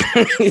shit, bro."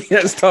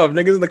 Yeah, it's tough.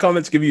 Niggas in the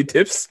comments give you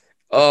tips.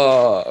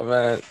 Oh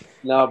man.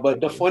 No,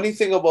 but the funny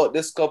thing about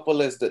this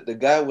couple is that the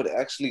guy would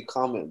actually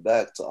comment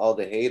back to all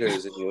the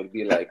haters, and he would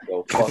be like,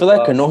 "Yo, I fuck feel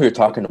like off." I know who you're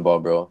talking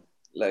about, bro.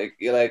 Like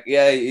you're like,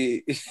 yeah,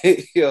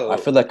 yo, I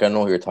feel like I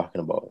know who you're talking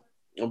about.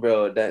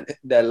 bro,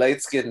 that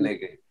light skinned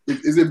nigga.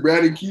 Is it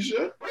Brad and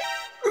Keisha?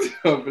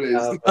 Oh, please.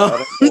 I don't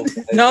know.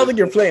 Now I don't think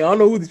you're playing. I don't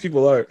know who these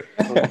people are.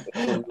 I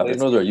didn't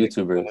know they're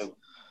YouTubers.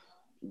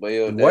 But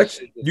yo, that What?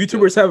 shit is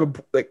YouTubers have a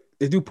like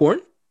they do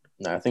porn?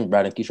 Nah, I think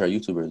Brad and Keisha are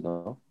YouTubers,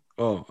 no?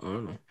 Oh, I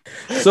don't know.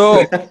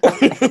 So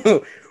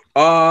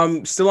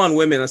still on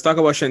women, let's talk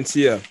about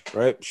Shantia,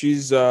 right?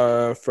 She's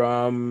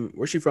from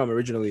where's she from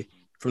originally?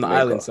 From the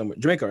Jamaica. island somewhere.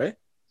 Jamaica, right?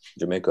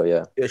 Jamaica,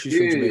 yeah. Yeah, she's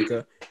from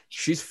Jamaica.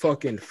 She's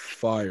fucking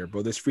fire,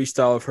 bro. This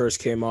freestyle of hers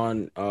came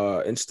on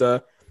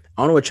Insta.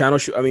 I don't know what channel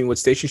what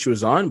station she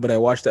was on, but I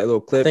watched that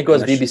little clip. I think it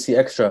was BBC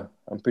Extra.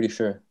 I'm pretty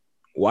sure.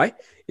 Why?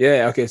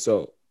 Yeah, okay,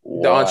 so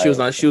she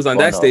was on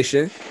that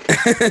station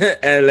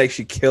and like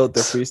she killed the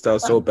freestyle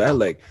so bad.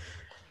 Like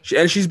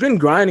she's been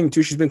grinding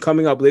too. She's been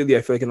coming up lately,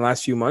 I feel like in the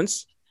last few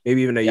months,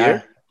 maybe even a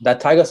year.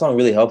 That Tyga song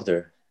really helped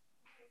her.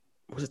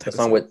 What was it? That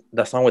song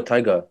with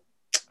Tyga.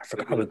 I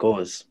forgot how it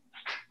goes.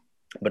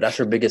 But that's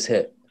her biggest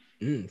hit.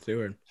 Say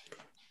word.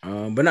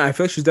 But no, I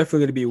feel like she's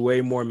definitely gonna be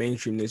way more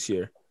mainstream this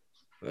year.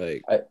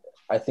 Like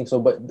I think so,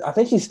 but I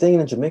think she's staying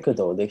in Jamaica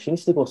though. Like she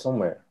needs to go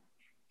somewhere.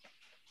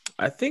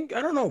 I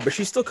don't know, but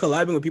she's still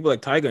collabing with people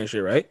like Tyga and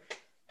shit, right?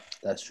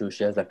 That's true.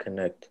 She has that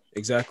connect.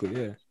 Exactly,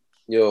 yeah.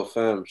 Yo,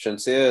 fam,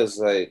 Shansia is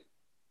like,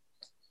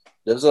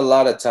 there's a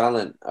lot of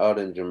talent out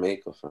in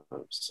Jamaica,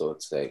 fam. So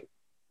it's like,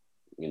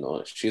 you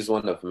know, she's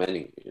one of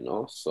many, you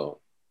know.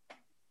 So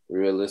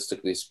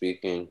realistically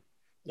speaking,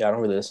 yeah, I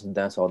don't really listen to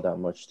dancehall that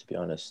much, to be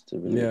honest.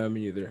 Yeah,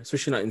 me neither.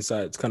 Especially not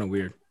inside. It's kind of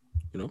weird,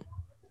 you know.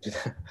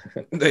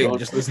 Like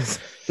just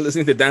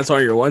listening to dancehall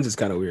on your ones is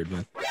kind of weird,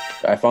 man.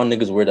 I found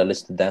niggas weird that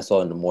listen to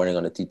dancehall in the morning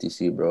on the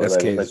TTC, bro.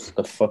 That's like what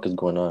the fuck is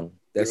going on?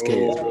 That's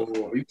K's,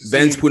 bro.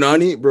 Ben's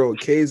Punani, bro.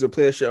 K's will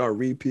play that shit on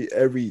repeat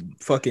every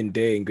fucking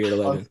day in grade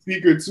 11. On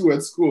speaker too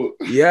at school.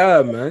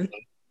 Yeah, man.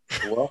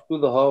 walk through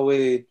the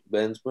hallway,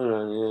 Ben's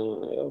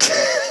Punani.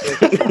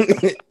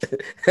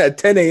 At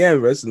 10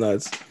 a.m., that's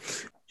nuts.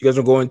 You guys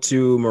are going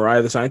to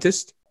Mariah the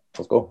Scientist?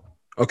 Let's go.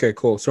 Okay,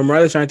 cool. So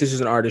Mariah the Scientist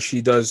is an artist.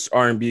 She does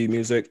R&B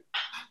music.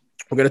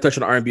 We're gonna touch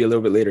on R&B a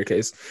little bit later,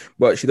 Case,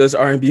 but she does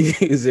R&B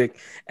music,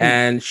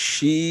 and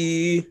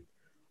she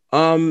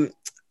hasn't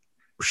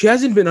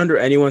been under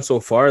anyone so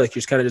far. Like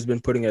she's kind of just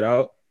been putting it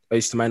out, at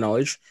least to my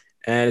knowledge,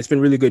 and it's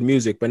been really good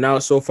music. But now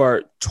so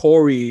far,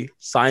 Tory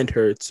signed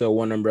her to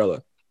One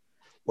Umbrella.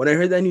 When I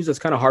heard that news, I was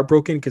kind of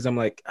heartbroken because I'm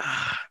like,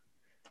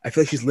 I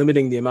feel like she's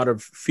limiting the amount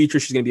of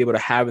features she's gonna be able to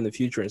have in the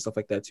future and stuff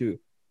like that too,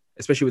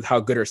 especially with how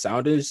good her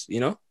sound is,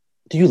 you know.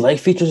 Do you like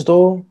features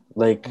though?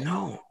 Like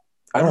no,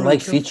 I don't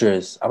like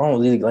features. I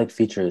don't really like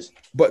features.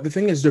 But the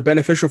thing is, they're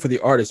beneficial for the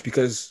artist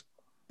because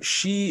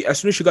she, as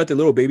soon as she got the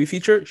little baby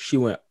feature, she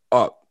went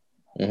up,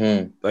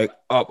 like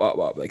up.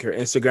 Like her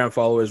Instagram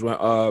followers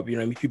went up. You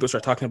know, people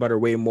start talking about her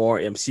way more.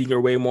 I'm seeing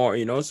her way more.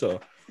 You know,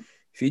 so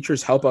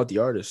features help out the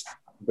artist.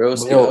 Bro,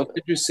 how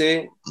could you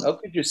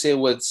say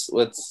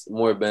what's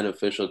more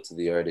beneficial to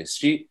the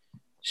artist?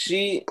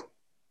 She.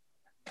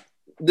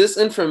 This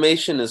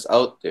information is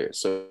out there.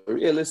 So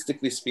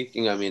realistically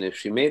speaking, I mean, if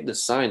she made the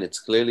sign, it's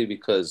clearly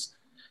because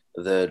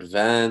the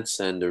advance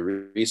and the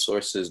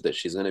resources that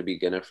she's going to be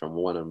getting from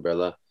One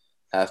Umbrella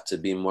have to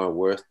be more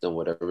worth than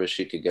whatever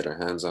she could get her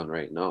hands on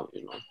right now,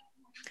 you know?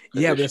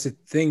 Yeah, but that's the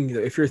thing.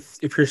 If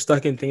you're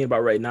stuck in thinking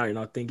about right now, you're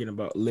not thinking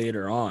about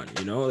later on,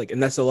 you know? Like,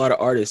 and that's a lot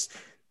of artists.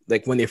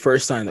 Like when they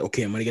first signed, like,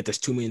 okay, I'm going to get this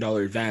 $2 million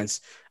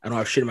advance. I don't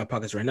have shit in my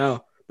pockets right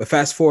now. But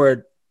fast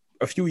forward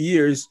a few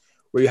years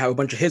where you have a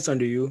bunch of hits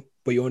under you,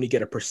 but you only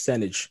get a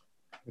percentage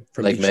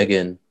from like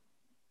Megan.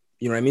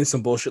 You know what I mean?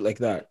 Some bullshit like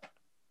that.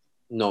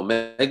 No,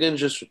 Megan's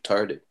just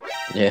retarded.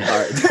 Yeah. All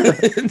right.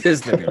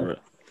 This nigga,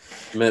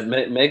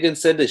 bro. Megan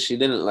said that she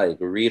didn't like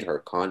read her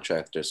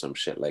contract or some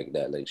shit like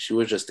that. Like she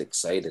was just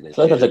excited. I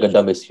feel like that's like a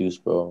dumb excuse,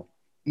 bro.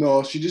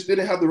 No, she just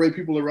didn't have the right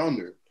people around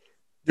her.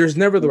 There's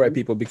never the right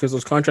people because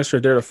those contracts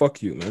are there to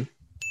fuck you, man.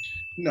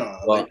 No,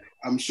 like,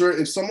 I'm sure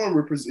if someone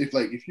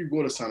if you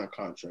go to sign a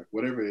contract,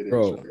 whatever it is,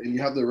 bro, and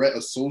you have the right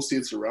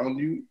associates around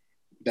you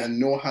that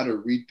know how to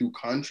read through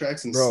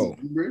contracts and see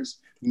numbers,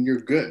 then you're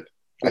good.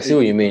 I see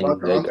what you mean.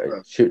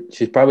 Like,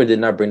 she probably did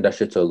not bring that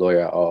shit to a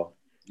lawyer at all.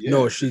 Yeah,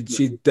 no, she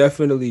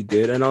definitely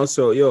did. And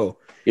also, you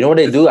know what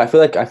they do? I feel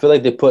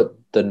like they put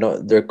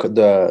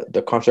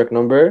the contract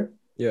number,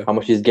 how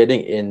much she's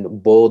getting in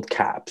bold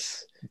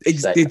caps.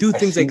 They do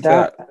things like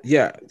that.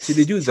 Yeah. See,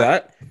 they do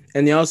that.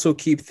 And they also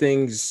keep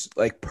things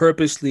like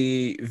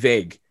purposely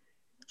vague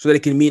so that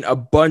it can mean a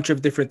bunch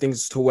of different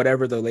things to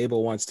whatever the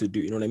label wants to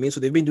do. You know what I mean? So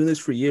they've been doing this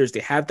for years.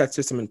 They have that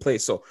system in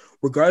place. So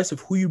regardless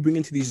of who you bring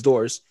into these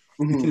doors,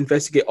 you can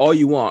investigate all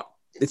you want.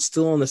 It's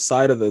still on the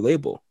side of the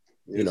label,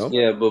 you know?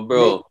 Yeah, but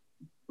bro,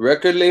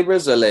 record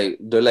labels are like,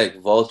 they're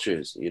like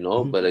vultures, you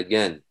know. But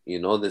again, you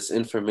know, this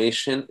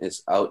information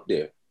is out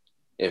there.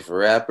 If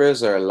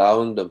rappers are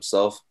allowing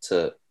themselves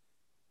to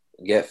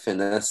get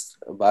finessed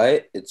by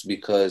it, it's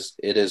because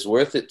it is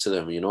worth it to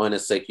them, you know. And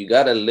it's like you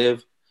gotta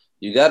live,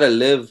 you gotta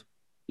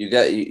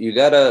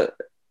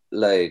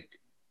like,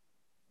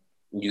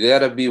 you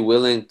gotta be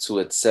willing to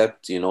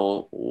accept, you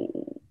know,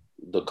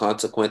 the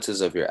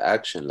consequences of your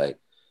action. Like,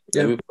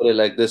 let me put it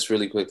like this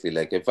really quickly.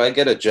 Like, if I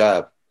get a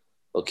job,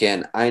 okay,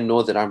 and I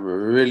know that I'm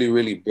really,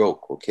 really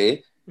broke,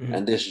 okay,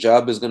 and this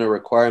job is gonna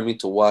require me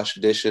to wash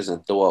dishes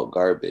and throw out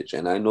garbage,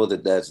 and I know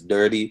that that's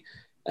dirty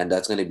and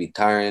that's gonna be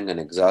tiring and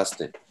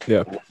exhausting.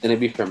 Yeah, and it's gonna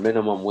be for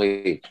minimum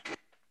wage.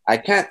 I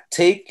can't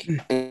take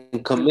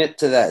and commit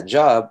to that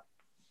job,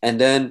 and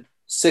then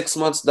 6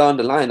 months down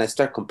the line, I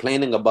start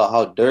complaining about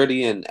how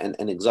dirty and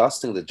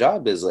exhausting the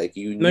job is. Like,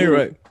 you knew you're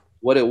right.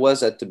 what it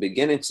was at the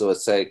beginning. So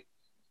it's like,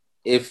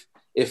 if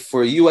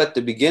for you at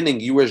the beginning,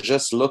 you were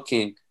just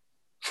looking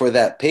for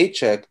that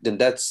paycheck, then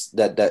that's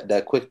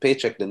that quick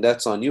paycheck, then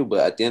that's on you.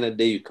 But at the end of the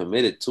day, you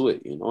committed to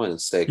it, you know? And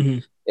it's like,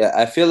 yeah,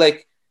 I feel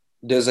like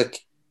there's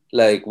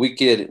like we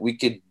could,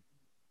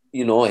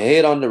 you know,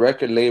 hate on the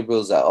record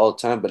labels at all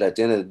time, but at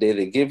the end of the day,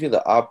 they give you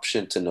the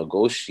option to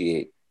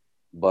negotiate.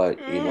 But,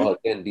 you know,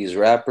 again, these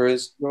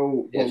rappers.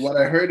 So, but what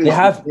I heard is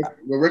what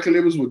record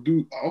labels would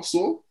do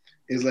also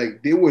is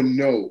like they would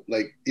know,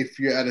 like, if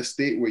you're at a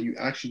state where you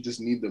actually just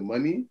need the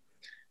money,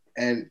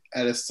 and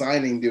at a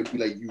signing they would be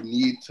like, you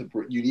need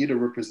a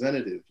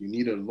representative, you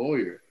need a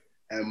lawyer,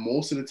 and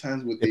most of the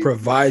times what they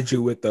provide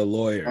you with the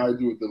lawyer.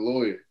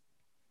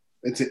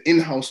 It's an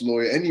in-house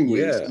lawyer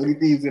anyway. Yeah. So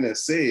anything he's gonna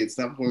say, it's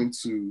not going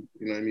to, you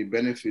know what I mean,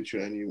 benefit you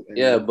any.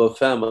 Yeah, but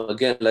fam,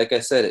 again, like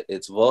I said,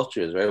 it's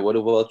vultures, right? What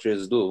do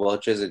vultures do?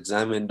 Vultures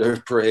examine their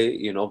prey,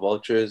 you know.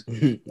 Vultures,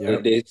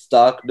 they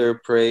stalk their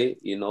prey,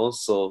 you know.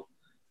 So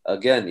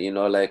again, you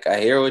know, like, I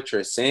hear what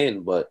you're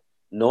saying, but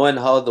knowing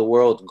how the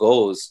world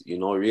goes, you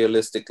know,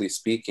 realistically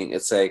speaking,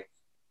 it's like,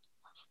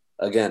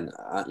 again,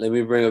 let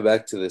me bring it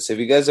back to this. Have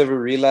you guys ever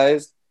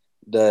realized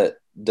that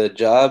the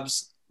job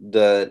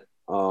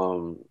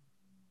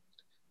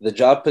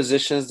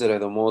positions that are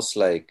the most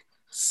like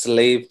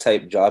slave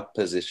type job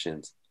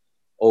positions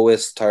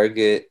always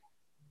target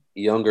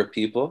younger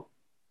people?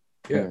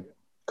 Yeah,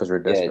 because we're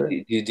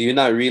desperate. Yeah. Do you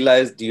not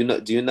realize? Do you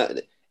not?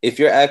 If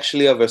you're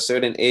actually of a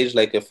certain age,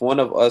 like if one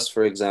of us,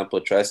 for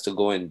example, tries to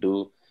go and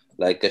do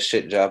like a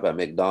shit job at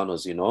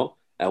McDonald's, you know,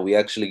 and we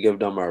actually give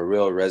them our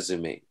real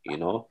resume, you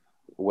know,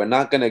 we're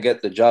not gonna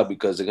get the job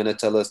because they're gonna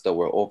tell us that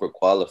we're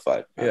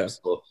overqualified. Yeah.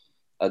 So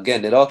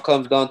again, it all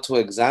comes down to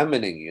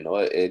examining, you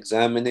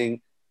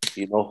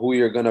know, who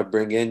you're going to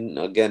bring in.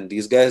 Again,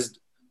 these guys,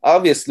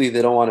 obviously,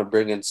 they don't want to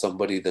bring in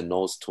somebody that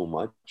knows too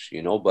much,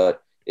 you know,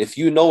 but if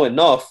you know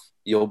enough,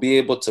 you'll be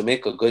able to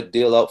make a good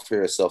deal out for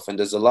yourself. And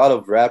there's a lot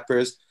of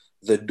rappers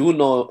that do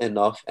know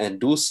enough and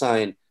do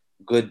sign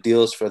good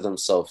deals for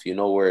themselves, you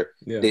know, where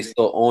they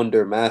still own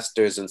their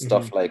masters and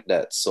stuff like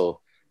that. So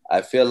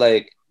I feel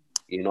like,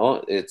 you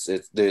know,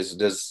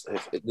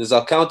 there's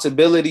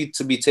accountability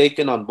to be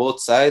taken on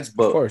both sides,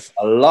 but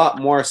a lot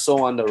more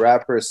so on the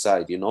rapper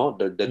side, you know,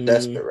 the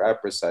desperate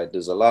rapper side.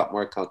 There's a lot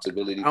more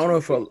accountability. I don't know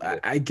if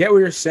I get what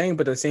you're saying,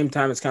 but at the same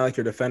time, it's kind of like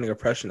you're defending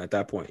oppression at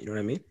that point. You know what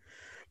I mean?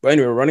 But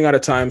anyway, we're running out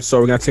of time, so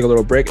we're gonna take a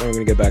little break and we're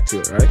gonna get back to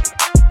it. All right.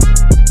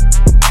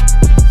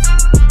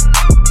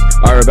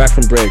 All right, we're back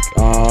from break.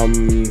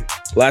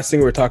 Last thing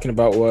we were talking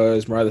about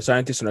was Mariah the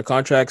Scientist and her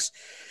contracts,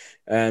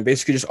 and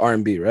basically just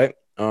R&B, right?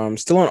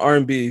 Still on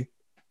R&B.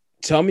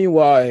 Tell me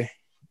why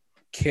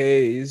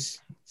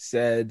Kays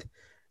said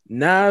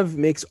Nav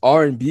makes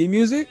R&B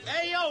music.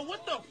 Hey yo,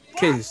 what the fuck?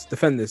 Kays,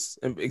 defend this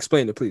and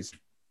explain it, please.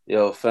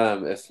 Yo,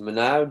 fam, if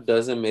Nav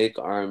doesn't make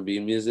R&B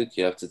music,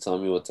 you have to tell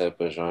me what type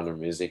of genre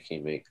music he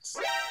makes.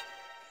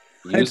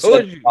 You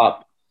said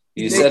pop.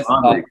 You said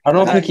pop. I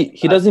don't think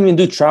he doesn't even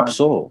do trap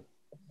soul.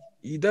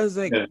 He does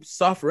like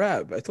soft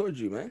rap. I told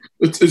you, man.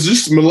 It's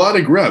just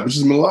melodic rap. It's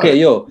just melodic. Okay,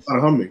 yo,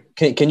 humming.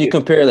 Can you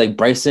compare like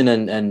Bryson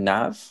and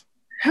Nav?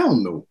 Hell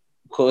no.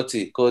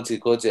 Koti,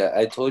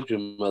 I told you,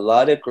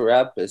 melodic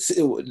rap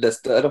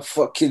that's not a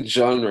fucking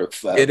genre,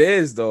 fam. It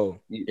is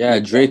though. Yeah,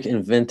 Drake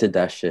invented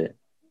that shit.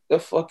 The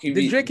fuck you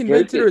did Drake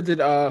invent it or did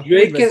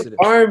Drake is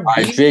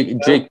R&B?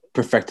 Drake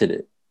perfected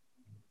it.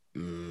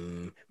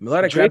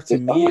 Melodic rap to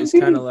me is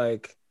kind of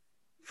like,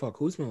 fuck,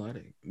 who's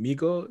melodic?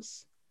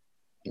 Migos?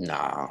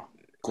 Nah.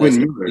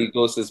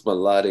 Migos is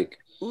melodic.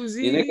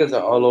 Uzi? You niggas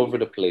are all over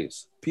the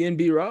place.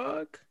 PNB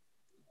Rock?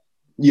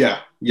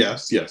 Yeah,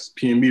 yes.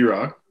 PNB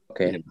Rock.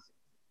 Okay.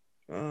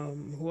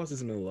 Who else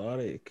is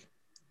melodic?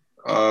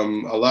 A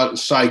lot.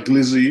 Shy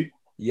Glizzy.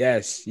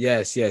 Yes.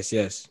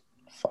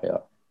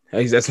 Fire.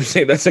 That's what I'm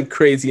saying. That's a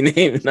crazy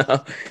name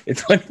now in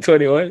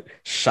 2021.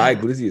 Shy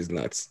Glizzy is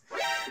nuts.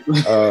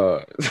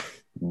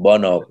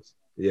 Bono.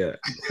 Yeah.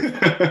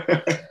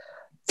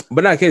 But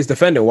in that case,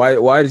 defendant.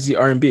 Why does he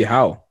R&B?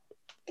 How?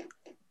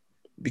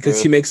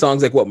 Because he makes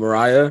songs like what,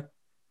 Mariah?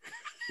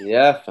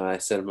 Yeah, fam. I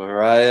said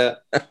Mariah.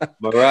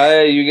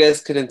 Mariah, you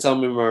guys couldn't tell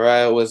me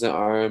Mariah wasn't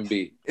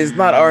R&B. It's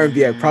not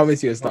R&B. I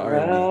promise you, it's not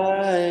R&B.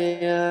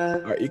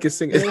 Mariah. All right, you can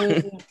sing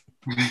it.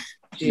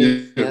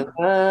 Yeah.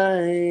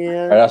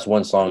 That's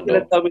one song though.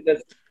 Tell me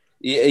that.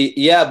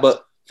 Yeah,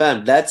 but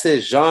fam, that's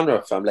his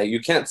genre, fam. Like you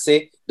can't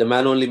say the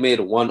man only made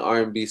one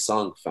R&B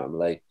song, fam.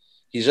 Like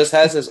he just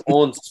has his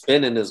own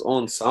spin and his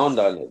own sound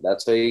on it.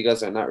 That's why you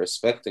guys are not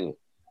respecting it.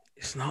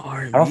 It's not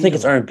R&B. I don't think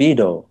it's R&B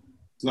though.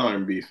 It's not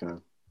R&B,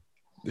 fam.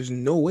 There's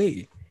no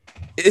way.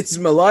 It's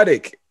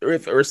melodic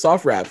or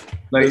soft rap.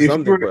 Like if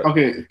you were, but...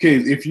 okay,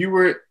 if you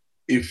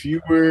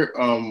were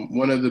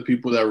one of the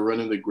people that were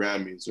running the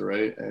Grammys,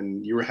 right,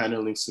 and you were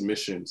handling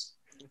submissions,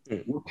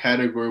 what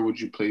category would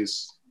you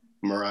place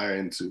Mariah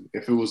into?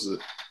 If it was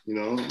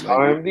like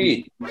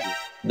R&B,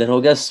 then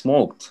he'll get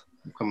smoked.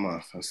 Come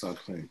on, that's not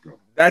playing, bro.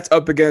 That's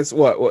up against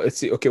what? Let's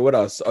see. Okay, what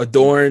else?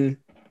 Adorn,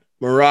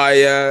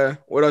 Mariah.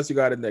 What else you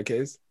got in that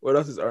case? What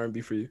else is R&B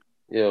for you?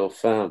 Yo,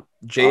 fam.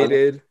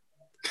 Jaded.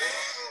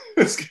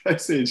 This guy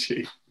said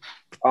Jay.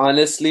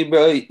 Honestly,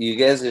 bro, you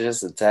guys are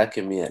just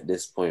attacking me at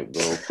this point,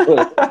 bro.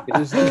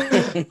 Just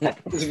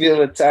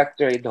feel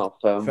attacked right now,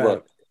 fam.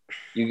 But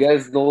you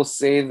guys don't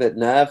say that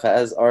Nav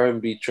has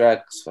R&B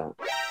tracks, fam.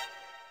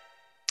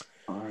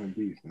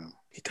 R&B, fam.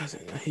 He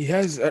doesn't. He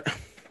has.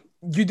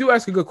 You do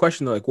ask a good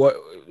question though. Like,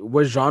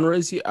 what genre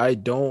is he? I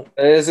don't.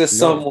 Is it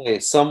Some Way?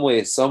 Some Way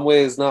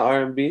is not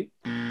R&B.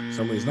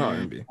 Some Way is not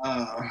R&B.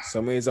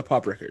 Some Way is a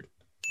pop record.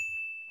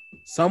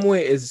 Some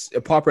Way is a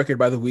pop record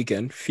by The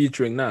Weeknd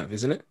featuring Nav,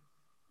 isn't it?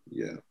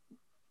 Yeah.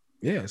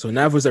 Yeah. So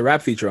Nav was a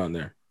rap feature on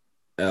there.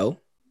 L.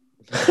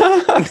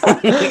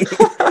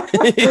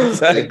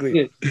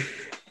 Exactly.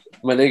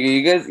 My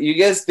nigga, you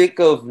guys think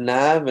of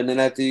Nav, and then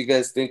after you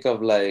guys think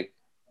of like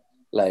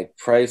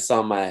Price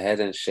on My Head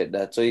and shit.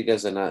 That's why you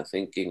guys are not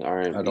thinking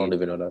R&B. I don't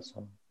even know that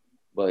song.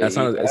 But it's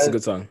a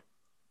good song.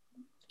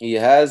 He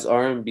has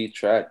R&B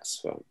tracks,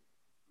 fam.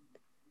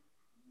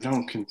 I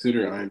don't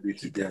consider R&B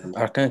together.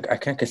 I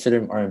can't consider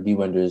him R&B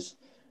when there's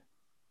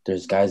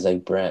guys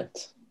like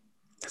Brent.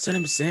 That's what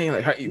I'm saying.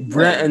 Like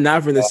Brent and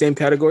Nav are in the same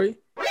category.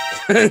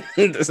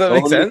 Does that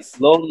make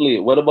sense? Lonely.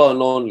 What about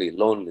Lonely?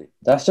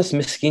 That's just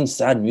Miskin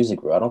sad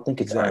music, bro. I don't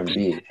think it's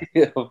R&B.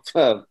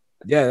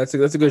 Yeah, that's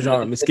a good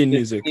genre. Miskin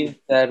music.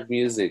 Sad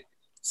music.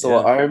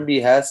 So R&B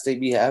has to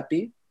be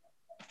happy?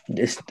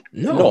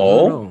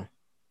 No.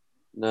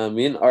 No, I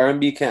mean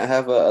R&B can't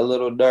have a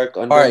little dark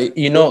under. All right,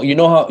 you know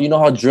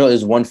how drill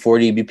is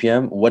 140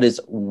 BPM. What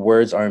is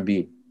words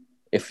R&B?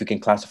 If we can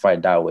classify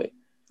it that way.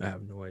 I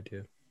have no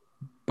idea,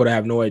 but I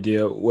have no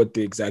idea what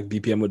the exact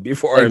BPM would be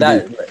for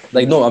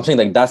R&B. No, I'm saying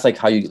like that's like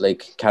how you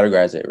like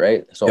categorize it,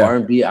 right? So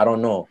R&B, I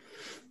don't know.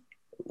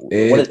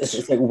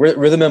 It's like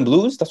rhythm and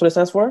blues. That's what it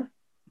stands for.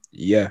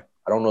 Yeah.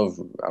 I don't know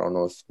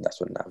if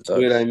that's what Nav does.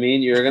 Wait, I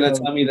mean, you're gonna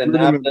tell me that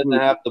Nav doesn't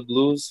have the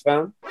blues,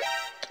 fam?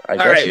 All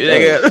right,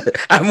 nigga,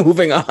 I'm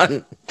moving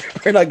on.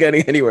 We're not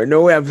getting anywhere.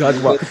 No way I'm talking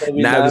about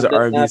Nav as an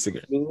R&B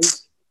singer.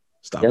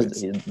 Stop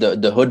it.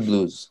 The hood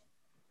blues.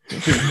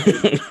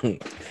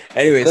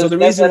 Anyway, so the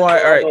reason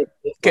why, all right,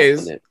 okay,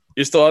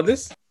 you're still on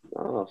this?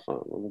 Oh, fine,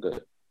 I'm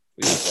good.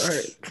 All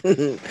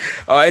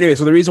right. Anyway,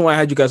 so the reason why I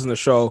had you guys on the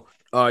show,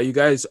 you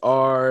guys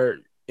are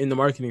in the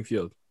marketing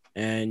field,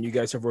 and you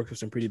guys have worked with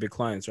some pretty big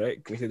clients,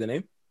 right? Can we say the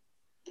name?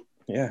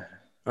 Yeah.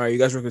 All right, you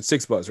guys work with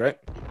 6ixBuzz, right?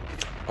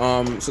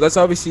 So that's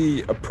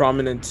obviously a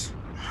prominent.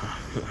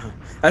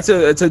 It's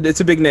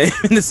a big name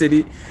in the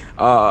city.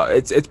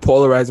 It's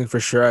polarizing for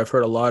sure. I've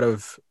heard a lot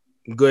of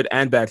good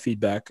and bad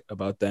feedback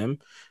about them,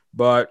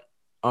 but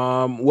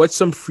what's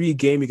some free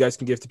game you guys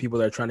can give to people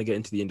that are trying to get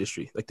into the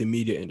industry, like the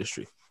media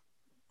industry?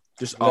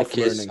 Just off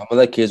learning. I'm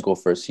gonna let Kiz go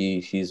first.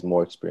 He's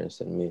more experienced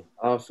than me.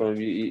 Fam,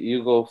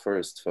 you go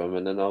first, fam,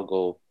 and then I'll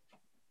go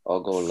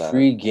last.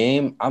 Free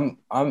game. I'm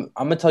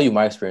gonna tell you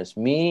my experience.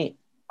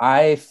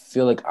 I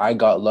feel like I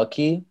got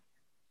lucky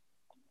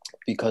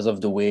because of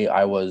the way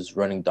I was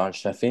running Don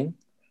Chefing.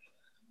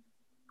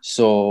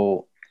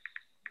 So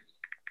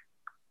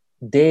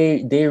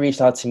they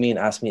reached out to me and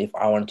asked me if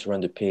I wanted to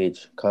run the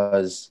page,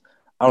 because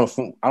I don't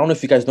know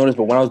if you guys noticed,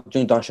 but when I was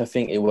doing Don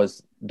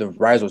Chefing, the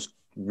rise was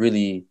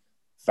really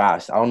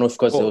fast. I don't know if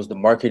because it was the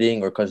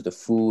marketing or because the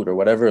food or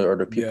whatever, or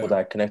the people that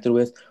I connected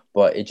with,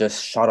 but it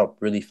just shot up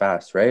really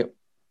fast, right?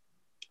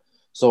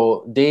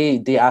 So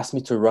they asked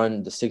me to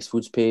run the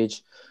 6ixFoods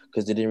page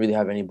because they didn't really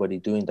have anybody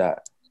doing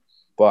that.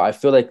 But I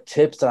feel like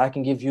tips that I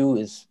can give you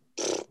is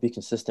be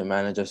consistent,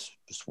 man, and just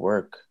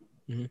work.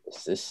 Mm-hmm.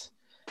 It's just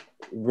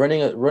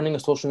running a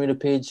social media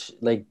page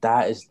like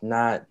that is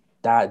not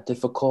that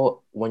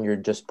difficult when you're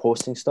just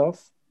posting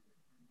stuff.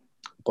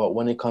 But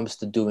when it comes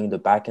to doing the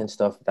back end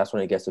stuff, that's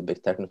when it gets a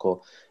bit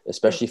technical,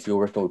 especially if you're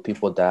working with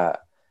people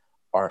that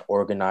aren't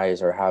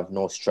organized or have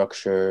no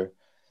structure.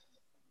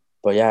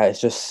 But yeah,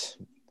 it's just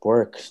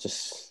work.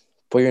 Just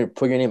put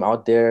your name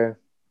out there.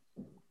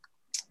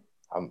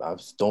 I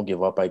just don't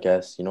give up, I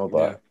guess,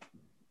 but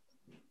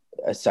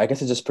I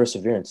guess it's just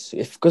perseverance.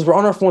 Because we're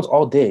on our phones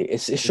all day. It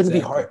shouldn't be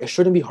hard. It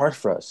shouldn't be hard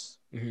for us.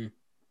 Mm-hmm.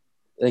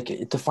 like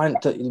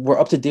we're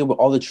up to date with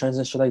all the trends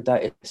and shit like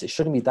that. It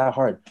shouldn't be that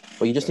hard,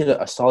 but you just need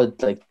a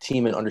solid like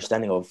team and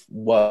understanding of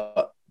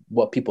what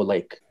people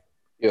like.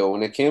 Yo,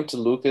 when it came to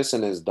Lucas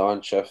and his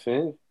Don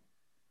chefing,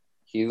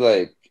 he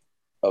like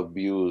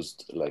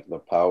abused like the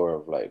power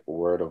of like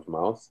word of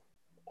mouth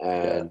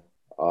and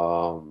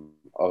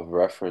of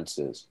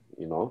references,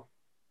 you know,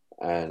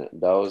 and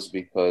that was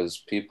because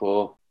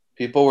people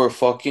were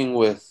fucking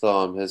with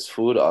his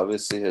food.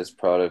 Obviously, his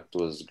product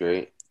was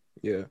great.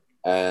 Yeah.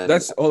 And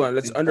hold on,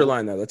 let's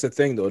underline that. That's a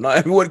thing though. Not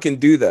everyone can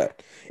do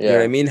that. You know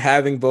what I mean?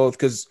 Having both,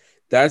 because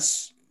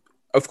that's,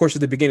 of course,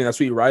 at the beginning, that's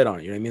what you ride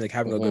on. You know what I mean? Like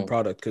having a good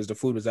product, because the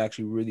food was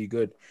actually really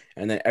good.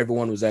 And then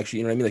everyone was actually,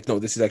 you know what I mean? Like, no,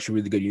 this is actually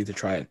really good. You need to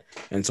try it,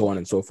 and so on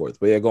and so forth.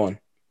 But yeah, go on.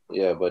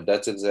 Yeah, but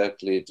that's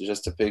exactly,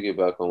 just to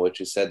piggyback on what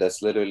you said,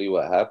 that's literally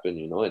what happened.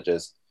 You know, it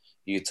just,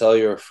 you tell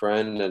your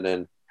friend, and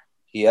then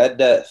he had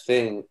that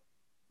thing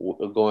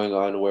going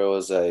on where it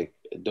was like,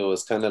 there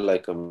was kind of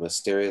like a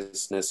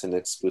mysteriousness and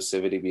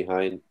exclusivity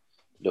behind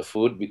the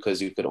food,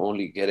 because you could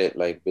only get it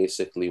like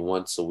basically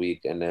once a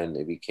week, and then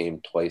it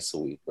became twice a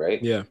week,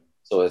 right? Yeah.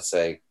 So it's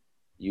like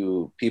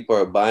people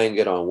are buying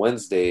it on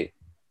Wednesday,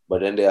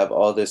 but then they have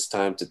all this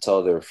time to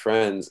tell their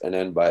friends, and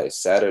then by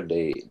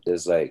Saturday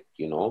there's like,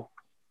 you know,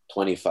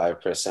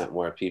 25%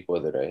 more people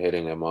that are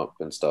hitting them up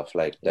and stuff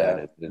like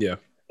that. Yeah.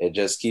 It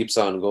just keeps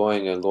on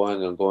going and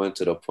going and going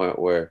to the point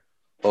where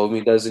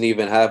homie doesn't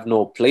even have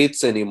no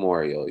plates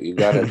anymore, yo. You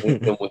gotta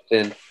make them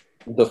within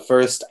the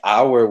first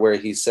hour, where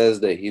he says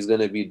that he's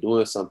gonna be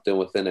doing something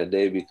within a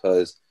day,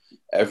 because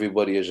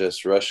everybody is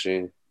just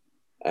rushing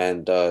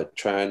and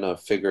trying to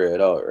figure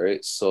it out,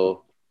 right?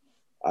 So,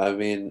 I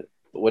mean,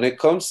 when it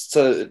comes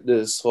to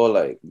this whole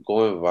like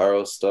going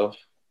viral stuff,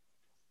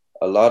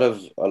 a lot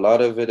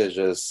of it is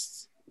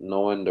just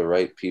knowing the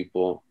right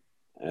people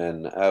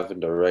and having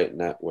the right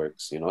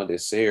networks. You know, they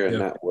say your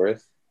net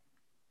worth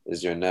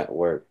is your net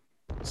worth.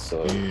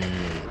 So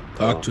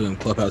talk to him,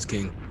 Clubhouse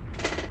King.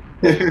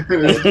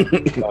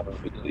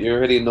 You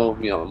already know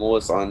me. I'm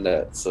always on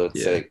that. So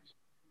it's like,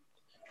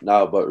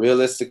 now, but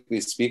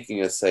realistically speaking,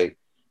 it's like,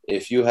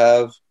 if you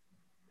have,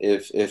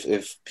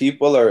 if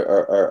people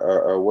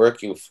are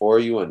working for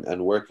you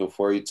and working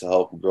for you to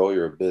help grow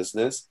your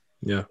business,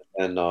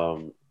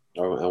 and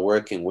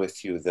working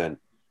with you, then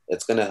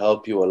it's gonna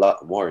help you a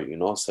lot more, you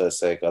know. So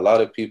it's like, a lot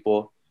of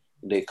people,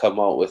 they come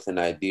out with an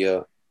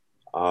idea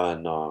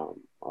on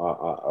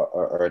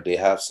or they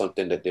have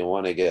something that they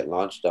want to get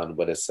launched on,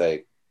 but it's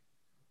like,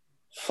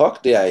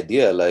 fuck the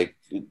idea. Like,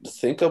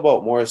 think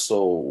about more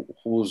so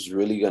who's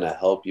really gonna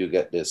help you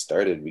get this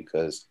started,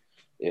 because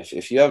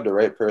if you have the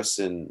right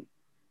person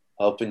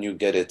helping you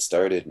get it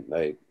started,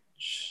 like,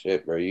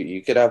 shit, bro,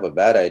 you could have a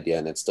bad idea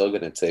and it's still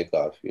gonna take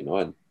off, you know.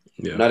 And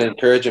I'm not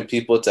encouraging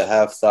people to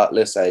have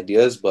thoughtless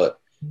ideas, but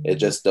it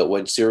just that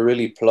once you're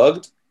really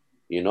plugged,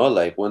 you know,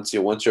 like once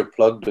you're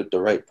plugged with the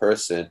right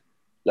person,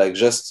 like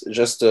just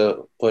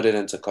to put it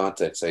into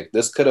context, like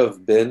this could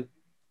have been,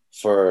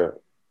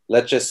 for,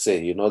 let's just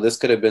say, you know, this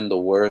could have been the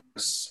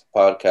worst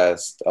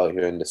podcast out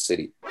here in the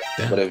city.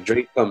 Damn. But if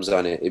Drake comes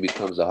on it, it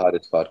becomes the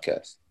hottest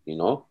podcast, you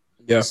know?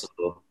 Yeah.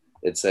 So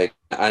it's like,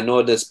 I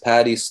know this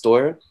patty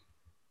store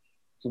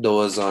that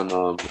was on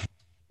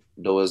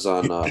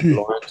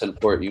Lawrence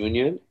and Port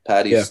Union,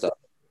 patty stuff.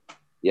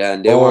 Yeah,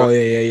 and they were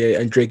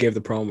and Drake gave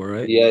the promo,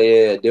 right?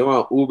 Yeah. They were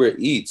on Uber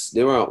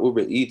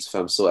Eats,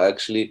 fam. So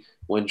actually,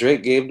 when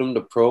Drake gave them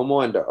the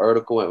promo and the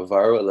article went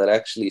viral, it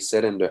actually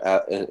said in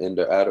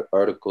their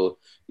article,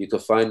 you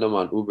could find them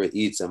on Uber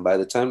Eats. And by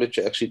the time that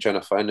you're actually trying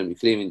to find them, you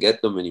couldn't even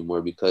get them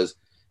anymore, because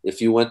if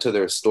you went to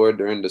their store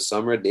during the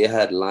summer, they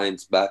had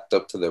lines backed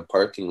up to their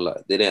parking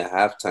lot. They didn't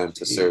have time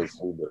to serve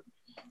Uber.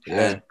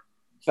 And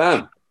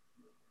fam,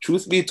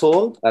 truth be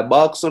told, I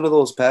boxed one of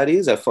those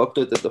patties. I fucked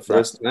with it the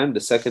first time. The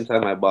second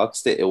time I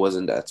boxed it, it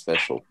wasn't that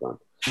special, fam.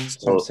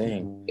 That's what I'm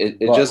saying.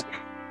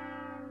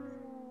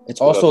 It's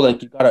also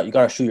like, you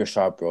gotta shoot your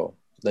shot, bro.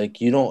 Like,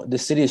 you don't, the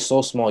city is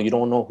so small, you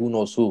don't know who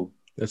knows who.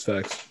 That's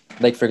facts.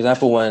 Like, for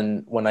example,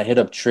 when I hit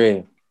up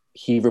Trey,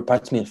 he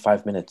replied to me in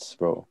 5 minutes,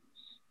 bro.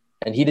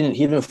 And he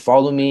didn't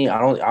follow me. I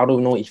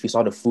don't know if he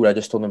saw the food. I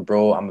just told him,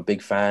 bro, I'm a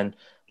big fan.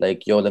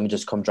 Like, yo, let me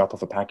just come drop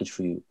off a package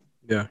for you.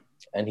 Yeah.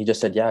 And he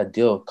just said, yeah,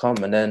 deal, come.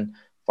 And then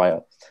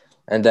fire.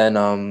 And then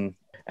I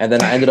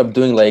ended up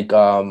doing like,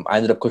 I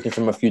ended up cooking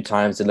for him a few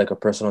times, did like a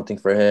personal thing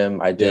for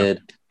him. I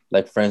did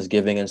like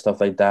Friendsgiving and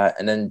stuff like that.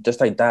 And then just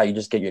like that, you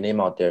just get your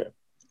name out there.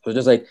 So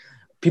just like,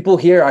 people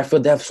here, I feel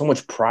they have so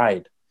much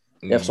pride.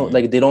 They have so,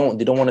 like, they don't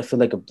want to feel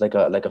like a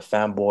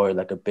fanboy,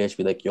 like a bitch,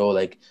 be like, yo,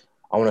 like,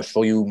 I want to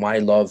show you my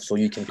love so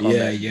you can come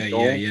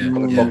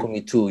fuck with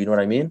me too. You know what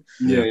I mean?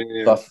 Yeah.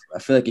 But I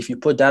feel like if you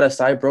put that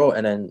aside, bro,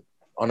 and then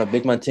on a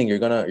big man thing, you're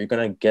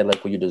gonna get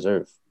like what you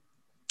deserve.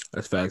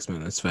 That's facts,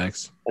 man. That's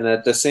facts. And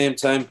at the same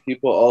time,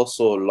 people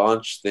also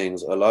launch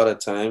things. A lot of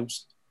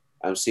times,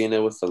 I'm seeing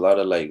it with a lot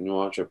of like new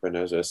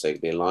entrepreneurs. Where it's like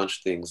they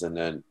launch things and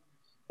then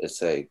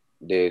it's like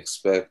they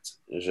expect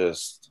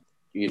just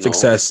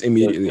success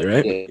immediately,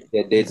 right?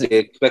 They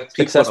expect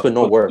success with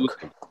no work.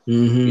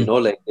 You know,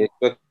 like they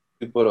expect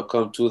people to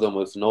come to them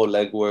with no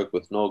legwork,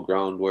 with no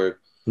groundwork.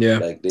 Yeah.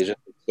 Like they just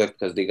expect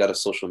because they got a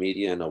social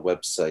media and a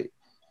website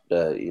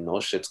that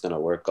shit's gonna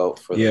work out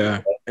for them.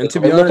 Yeah. And to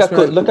Hey, be honest,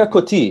 man, look at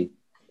Koti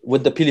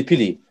with the Pili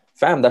Pili.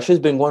 Fam, that shit's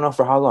been going on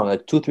for how long?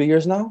 Like 2-3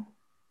 years now?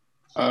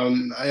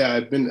 Yeah,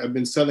 I've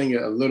been selling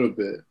it a little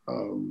bit.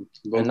 And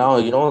now,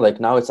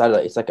 now it's at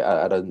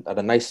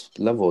a nice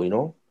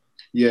level,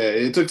 Yeah,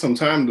 it took some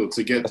time though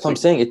to get. That's what I'm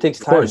saying. It takes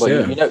time,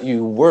 but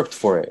you worked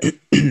for it.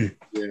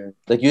 Yeah.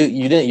 Like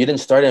you didn't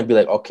start it and be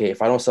like, okay,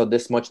 if I don't sell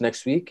this much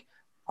next week,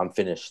 I'm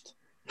finished.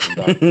 I'm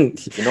done.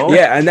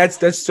 Yeah, and that's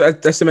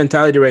the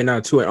mentality right now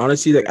too. And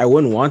honestly, like I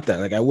wouldn't want that.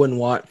 Like I wouldn't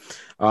want.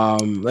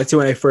 Let's say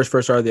when I first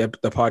started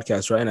the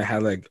podcast, right, and I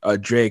had like a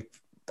Drake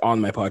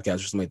on my podcast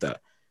or something like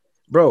that,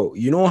 bro.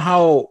 You know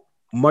how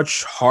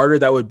much harder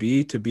that would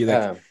be to be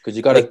like, because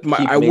you gotta.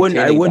 Like I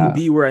wouldn't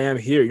be where I am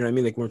here. You know what I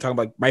mean? Like when we're talking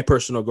about my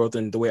personal growth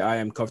and the way I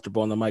am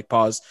comfortable on the mic,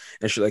 pause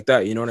and shit like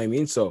that. You know what I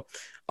mean? So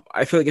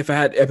I feel like if I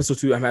had episode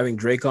 2, I'm having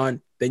Drake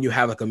on, then you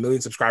have like 1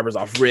 million subscribers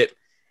off rip,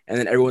 and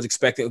then everyone's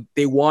expecting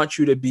they want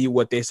you to be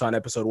what they saw in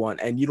episode 1,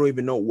 and you don't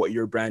even know what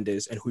your brand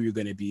is and who you're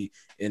gonna be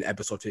in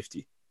episode 50.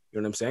 You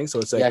know what I'm saying? So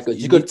it's like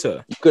you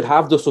could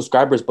have those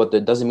subscribers, but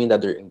that doesn't mean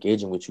that they're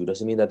engaging with you.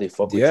 Doesn't mean that they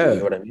fuck with you. You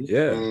know what I mean?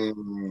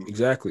 Yeah,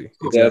 exactly.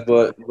 Yeah,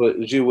 but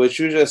G, what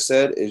you just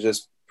said is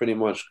just pretty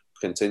much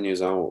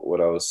continues on what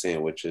I was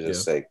saying, which is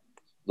just like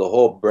the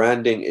whole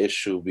branding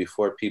issue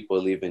before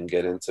people even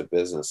get into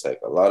business. Like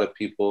a lot of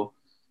people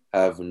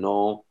have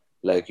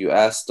you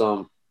ask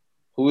them,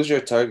 who's your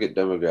target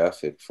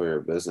demographic for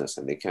your business,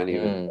 and they can't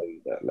even tell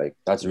you that. Like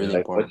that's really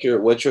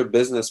important. What's your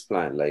business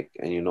plan? Like,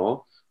 and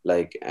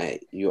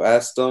you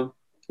ask them,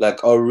 like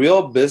a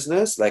real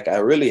business, like I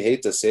really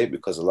hate to say it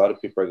because a lot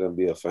of people are going to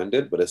be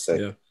offended, but it's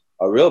like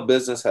a real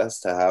business has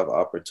to have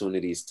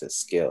opportunities to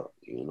scale,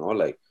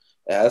 like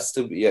it has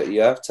to be,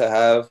 you have to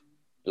have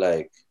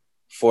like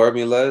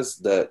formulas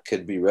that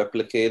could be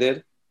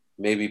replicated,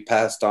 maybe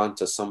passed on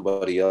to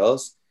somebody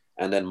else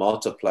and then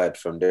multiplied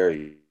from there,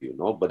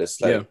 but it's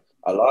like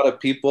a lot of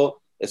people,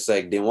 it's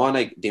like they want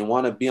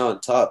to be on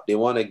top. They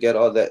want to get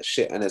all that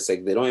shit. And it's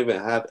like, they don't even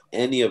have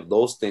any of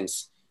those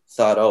things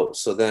thought out.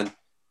 So then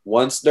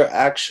once they're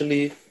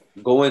actually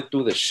going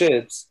through the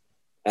shits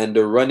and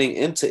they're running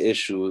into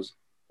issues,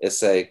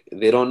 it's like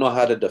they don't know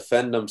how to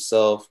defend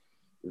themselves.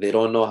 They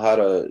don't know how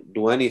to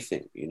do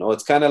anything.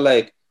 It's kind of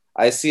like,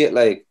 I see it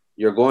like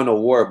you're going to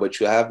war, but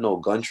you have no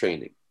gun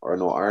training or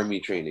no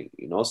army training,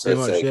 so it's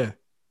like,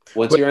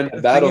 once you're in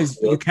the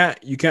battlefield,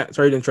 you can't,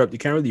 sorry to interrupt, you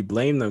can't really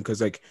blame them because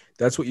like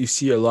that's what you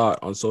see a lot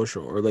on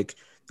social, or like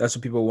that's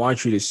what people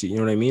want you to see. You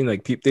know what I mean?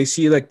 Like they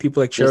see like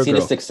people like they see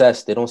the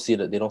success. They don't see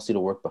the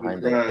work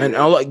behind it.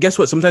 And guess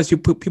what? Sometimes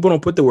people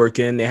don't put the work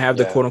in. They have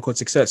the quote unquote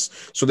success.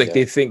 So like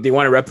they think they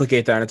want to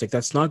replicate that, and it's like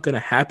that's not gonna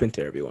happen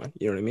to everyone.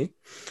 You know what I mean?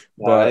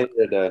 But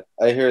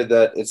I hear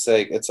that it's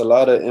like it's a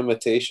lot of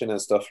imitation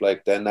and stuff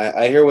like that. And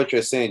I hear what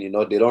you're saying.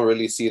 They don't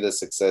really see the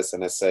success,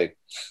 and it's like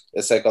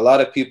a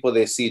lot of people,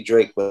 they see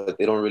Drake, but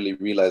they don't really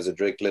realize that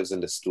Drake lives in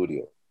the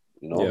studio.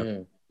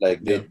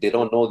 Like they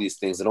don't know these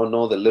things. They don't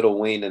know that Lil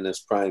Wayne in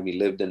his prime, he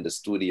lived in the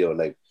studio.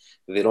 Like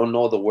they don't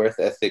know the work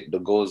ethic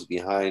that goes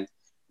behind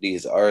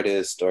these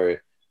artists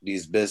or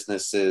these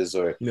businesses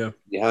or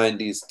behind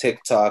these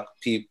TikTok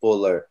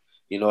people, or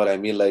you know what I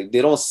mean? Like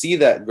they don't see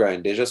that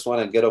grind. They just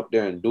want to get up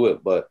there and do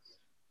it. But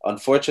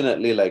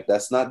unfortunately, like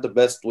that's not the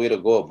best way to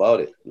go about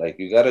it. Like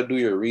you got to do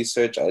your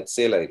research. I'd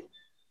say like,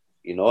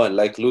 and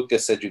like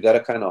Lucas said, you got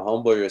to kind of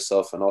humble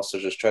yourself and also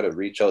just try to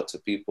reach out to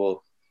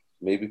people.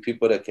 Maybe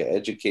people that can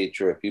educate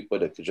you or people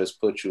that could just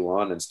put you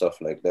on and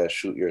stuff like that,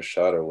 shoot your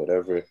shot or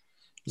whatever.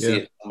 See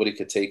if somebody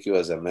could take you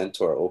as a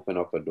mentor, open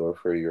up a door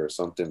for you or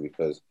something,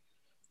 because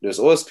there's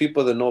always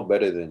people that know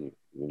better than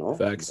you,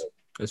 Facts.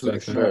 That's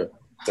facts. Sure.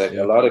 It's like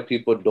a lot of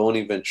people don't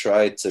even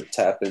try to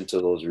tap into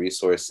those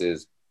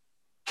resources,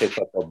 pick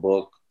up a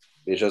book.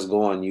 They just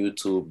go on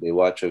YouTube, they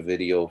watch a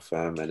video,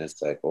 fam, and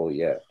it's like, oh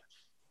yeah,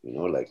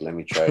 like let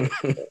me try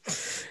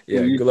it.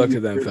 Good luck to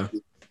them, fam.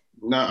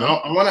 Now,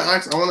 I want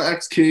to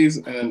ask Kays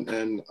and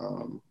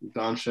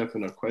Don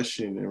Sheffin a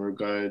question in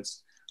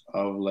regards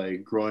of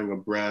like growing a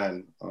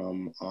brand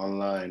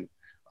online.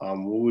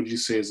 What would you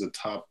say is the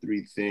top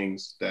 3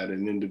 things that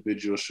an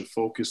individual should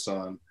focus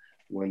on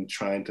when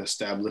trying to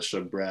establish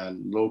a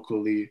brand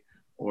locally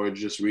or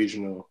just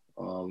regional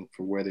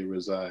for where they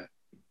reside?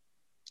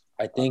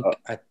 I think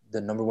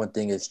the number one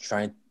thing is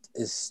trying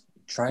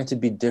to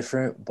be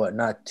different, but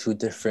not too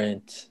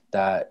different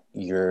that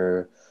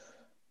you're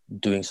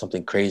doing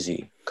something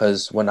crazy.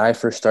 Because when I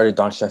first started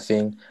Don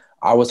Chefing,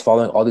 I was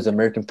following all these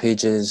American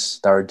pages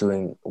that were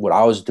doing what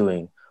I was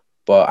doing,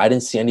 but I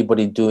didn't see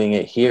anybody doing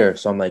it here.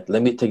 So I'm like,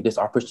 let me take this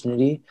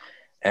opportunity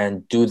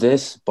and do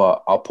this,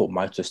 but I'll put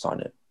my twist on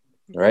it,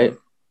 right?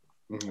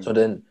 Mm-hmm. So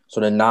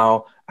then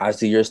now, as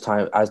the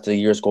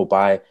years go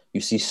by,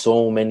 you see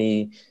so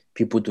many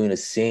people doing the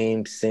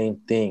same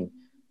thing,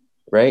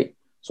 right?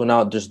 So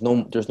now there's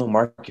no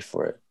market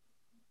for it.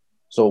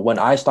 So when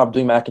I stopped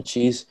doing mac and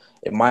cheese,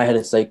 in my head,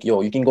 it's like, yo,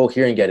 you can go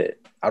here and get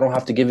it. I don't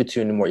have to give it to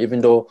you anymore.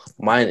 Even though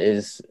mine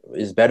is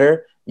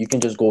better, you can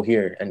just go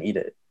here and eat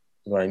it.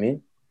 You know what I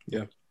mean?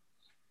 Yeah.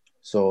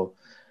 So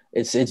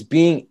it's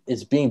being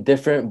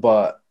different,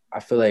 but I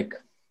feel like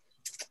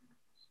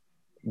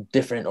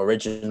different,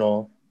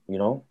 original, you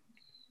know?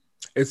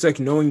 It's like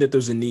knowing that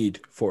there's a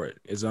need for it.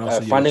 Is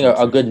also finding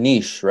a good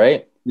niche,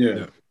 right?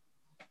 Yeah.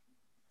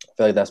 I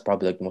feel like that's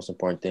probably like the most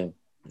important thing.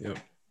 Yeah.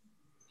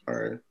 All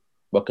right.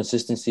 But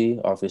consistency,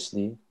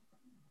 obviously.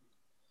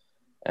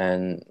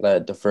 And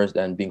like the first,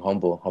 and being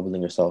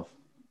humbling yourself.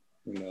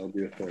 That'll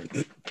be a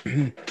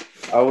thing.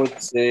 I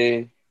would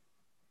say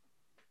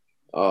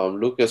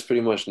Lucas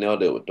pretty much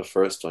nailed it with the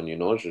first one, you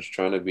know, just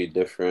trying to be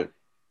different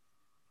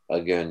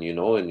again, you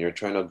know, and you're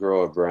trying to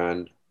grow a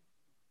brand.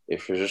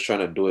 If you're just trying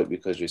to do it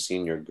because you've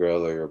seen your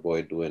girl or your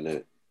boy doing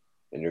it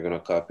and you're going to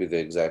copy the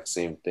exact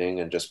same thing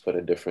and just put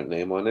a different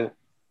name on it,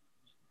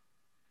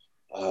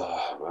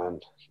 man,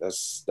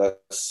 that's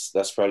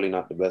probably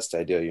not the best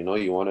idea. You know,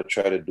 you want to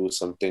try to do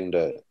something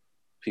that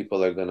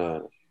people are going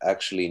to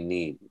actually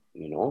need,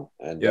 you know,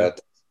 and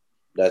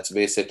that's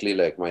basically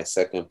like my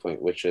second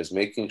point, which is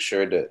making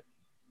sure that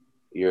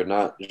you're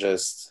not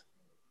just,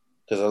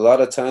 because a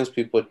lot of times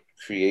people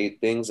create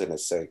things and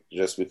it's like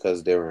just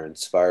because they were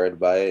inspired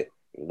by it,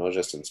 you know,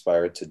 just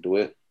inspired to do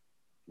it.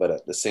 But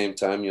at the same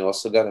time, you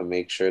also got to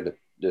make sure that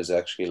there's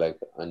actually like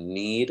a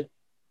need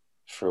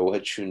for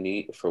what you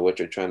need, for what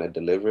you're trying to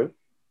deliver.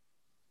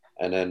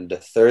 And then the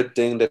third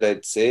thing that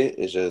I'd say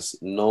is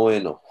just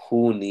knowing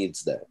who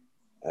needs that.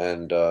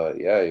 And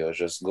you'll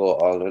just go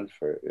all in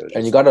for it.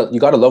 And you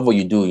gotta love what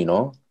you do, you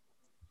know?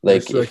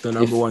 Like, that's like the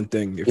number one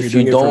thing. If you're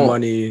doing it for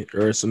money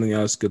or something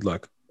else, good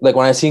luck. Like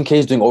when I seen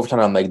Cage doing overtime,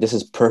 I'm like, this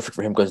is perfect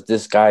for him because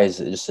this guy is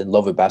just in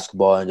love with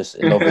basketball and just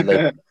in love with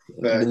like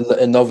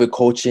in love with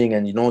coaching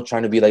and, you know,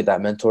 trying to be like that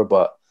mentor.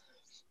 But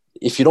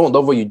if you don't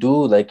love what you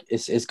do, like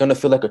it's gonna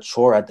feel like a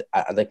chore at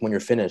like when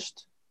you're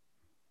finished.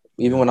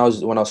 Even when I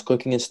was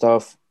cooking and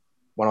stuff,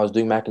 when I was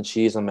doing mac and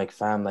cheese, I'm like,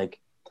 fam,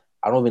 like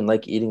I don't even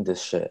like eating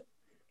this shit.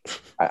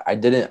 I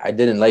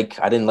didn't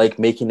like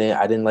making it.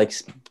 I didn't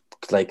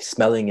like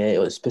smelling it. It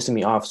was pissing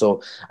me off.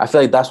 So I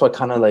feel like that's what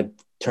kind of like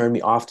turned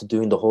me off to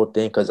doing the whole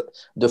thing, because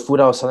the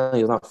food I was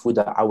selling is not food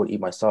that I would eat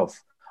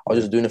myself. I was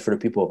just doing it for the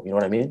people. You know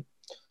what I mean?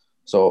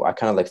 So I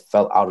kind of like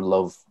fell out of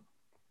love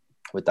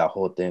with that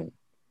whole thing.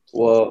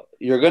 Well,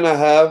 you're gonna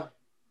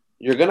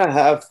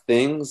have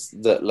things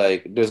that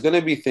like there's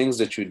gonna be things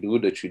that you do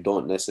that you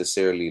don't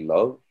necessarily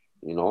love,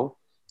 you know?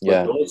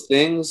 But those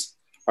things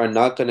are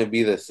not gonna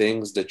be the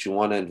things that you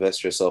want to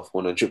invest yourself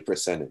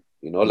 100% in.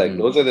 You know, like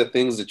those are the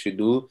things that you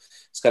do.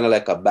 It's kind of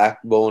like a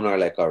backbone or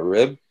like a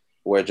rib,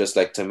 where just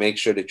like to make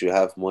sure that you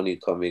have money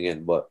coming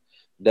in. But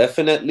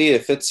definitely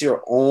if it's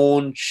your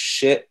own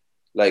shit,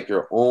 like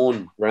your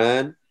own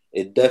brand,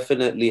 it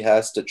definitely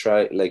has to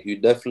try, like you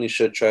definitely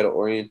should try to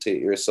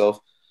orientate yourself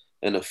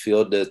in a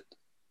field that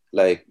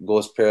like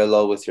goes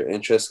parallel with your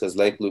interests. Because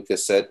like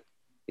Lucas said,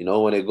 you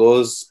know, when it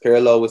goes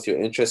parallel with your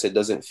interests, it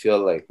doesn't feel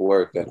like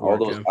work. And all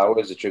those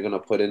hours that you're going to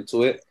put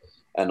into it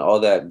and all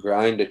that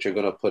grind that you're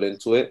going to put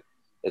into it,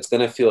 it's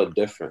going to feel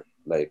different.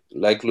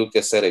 Like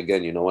Lucas said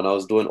again, you know, when I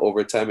was doing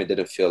overtime, it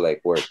didn't feel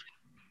like work.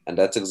 And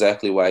that's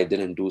exactly why I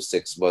didn't do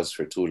 6Buzz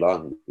for too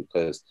long,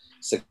 because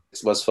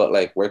 6Buzz felt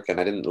like work, and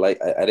I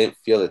didn't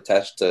feel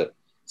attached to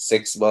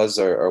 6Buzz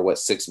or what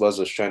 6Buzz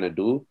was trying to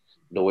do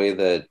the way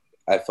that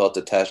I felt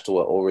attached to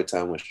what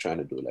overtime was trying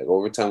to do. Like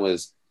overtime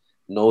was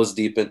nose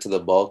deep into the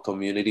ball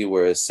community,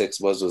 whereas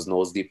 6Buzz was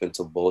nose deep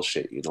into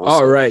bullshit, you know?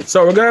 All right.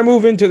 So we're going to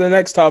move into the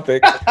next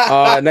topic,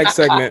 next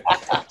segment.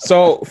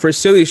 So for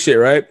silly shit,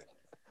 right?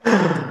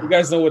 You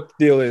guys know what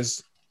the deal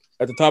is.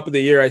 At the top of the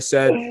year, I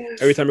said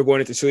every time we're going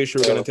into silly shit,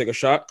 we're going to take a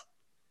shot.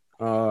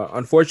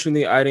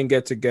 Unfortunately, I didn't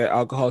get to get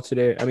alcohol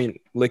today. I mean,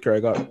 liquor.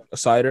 I got a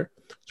cider.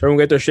 So everyone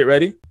get their shit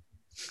ready.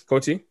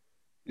 Koti?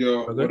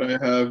 Yo, what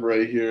I have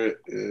right here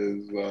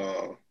is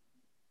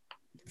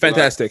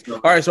fantastic. All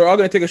right, so we're all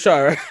going to take a shot,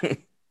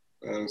 right?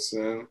 I'm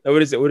saying.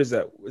 What is it? What is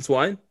that? It's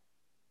wine?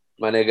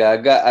 My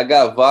nigga, I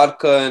got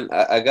vodka and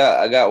I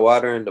got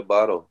water in the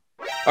bottle.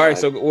 All right,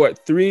 so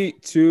what? 3,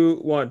 2,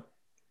 1.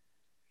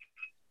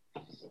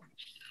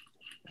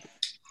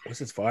 This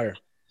is fire.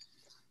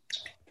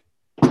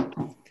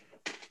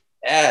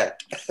 Yeah.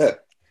 All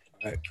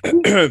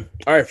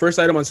right, first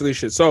item on silly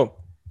shit. So,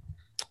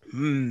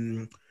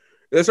 let's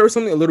start with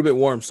something a little bit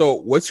warm. So,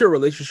 what's your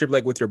relationship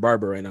like with your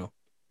barber right now?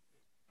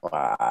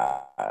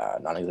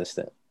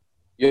 Non-existent.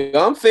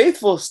 Yeah, I'm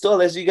faithful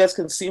still. As you guys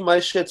can see, my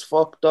shit's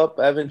fucked up.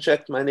 I haven't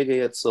checked my nigga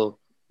yet, so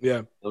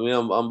yeah. I mean,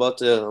 I'm about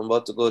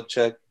to go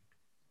check.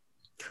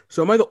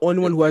 So, am I the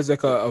only one who has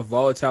like a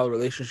volatile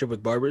relationship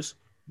with barbers?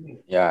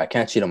 Yeah, I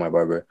can't cheat on my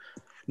barber.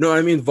 No,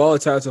 I mean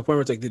volatile to the point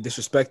where it's like they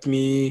disrespect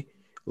me.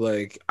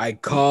 Like I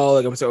call,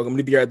 like I'm saying, I'm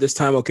gonna be here at this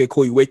time. Okay,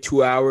 cool. You wait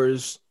 2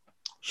 hours.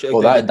 Shit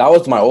like that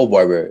was my old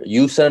barber.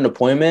 You set an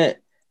appointment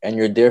and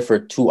you're there for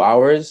 2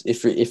 hours.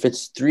 If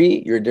it's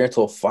 3, you're there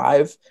till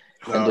 5.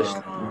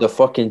 And the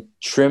fucking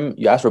trim,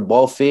 you ask for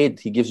ball fade,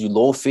 he gives you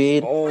low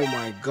fade. Oh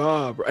my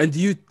god, bro. And do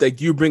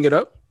you bring it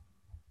up?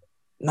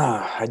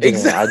 Nah, I didn't.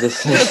 Exactly. I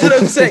just that's what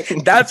I'm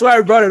saying. That's why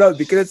I brought it up,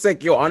 because it's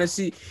like, yo,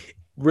 honestly,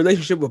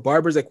 relationship with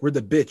barbers, like we're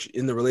the bitch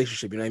in the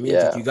relationship. You know what I mean?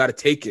 Yeah. Like, you got to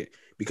take it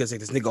because like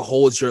this nigga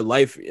holds your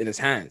life in his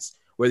hands.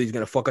 Whether he's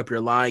gonna fuck up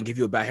your line, give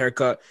you a bad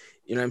haircut,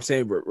 you know what I'm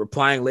saying?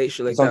 Replying late,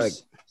 shit like that. Like,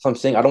 so I'm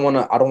saying I don't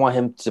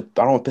want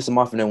to piss him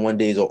off, and then one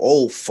day he's like,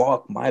 oh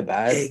fuck, my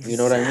bad. exactly, You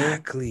know what I mean?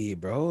 Exactly,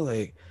 bro.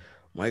 Like,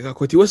 my God,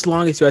 Quinty, what's the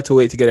longest you had to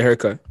wait to get a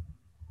haircut?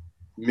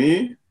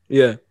 Me?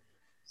 Yeah.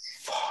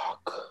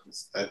 Fuck.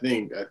 I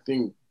think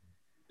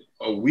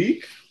a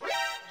week.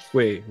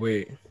 Wait.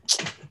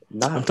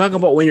 Nah. I'm talking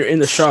about when you're in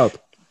the shop.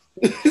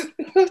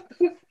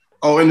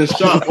 Oh, in the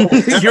shop.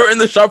 You're in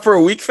the shop for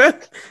a week, fam?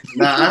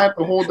 Nah, I had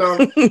to hold down.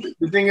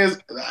 The thing is,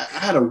 I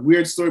had a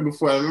weird story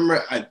before. I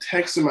remember I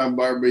texted my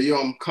barber, yo,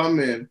 I'm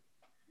coming.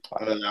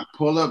 And then I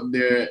pull up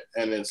there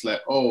and it's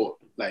like, oh,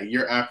 like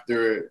you're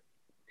after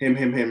him,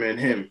 and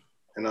him.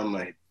 And I'm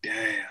like,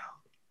 damn.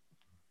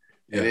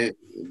 Yeah.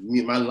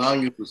 And my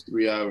longest was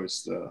 3 hours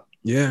still.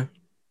 Yeah.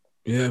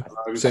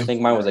 I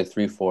think mine was like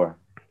 3-4.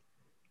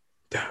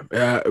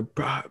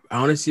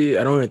 Honestly,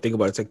 I don't even think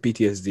about it. It's like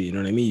PTSD. You know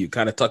what I mean? You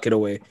kind of tuck it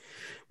away.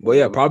 But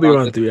yeah, probably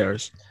around 3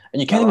 hours.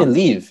 And you can't even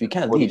leave. You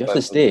can't leave. You have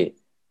to stay.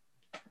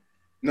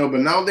 No, but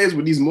nowadays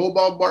with these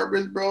mobile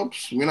barbers, bro,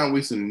 we're not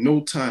wasting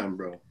no time,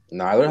 bro.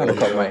 Nah, I learned how to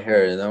cut my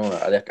hair. You know,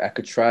 I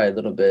could try a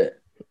little bit.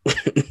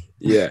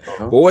 Yeah.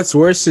 But what's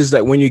worse is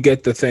that when you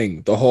get the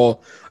thing, the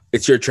whole,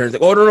 it's your turn. It's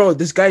like, oh, no,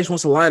 this guy just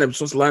wants to line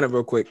up.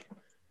 Real quick.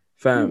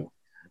 Fam.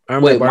 I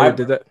remember my barber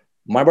did that.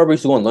 My barber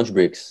used to go on lunch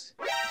breaks.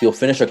 He'll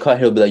finish a cut.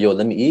 He'll be like, yo,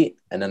 let me eat.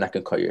 And then I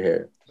can cut your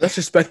hair. That's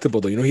respectable,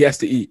 though. You know, he has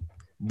to eat.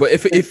 But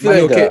if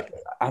like, okay.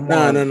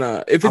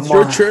 No. If it's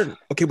your turn.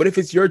 Okay, but if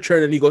it's your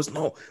turn and he goes,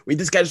 no,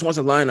 this guy just wants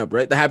to line up,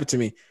 right? That happened to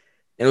me.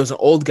 And it was an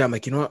old guy. I'm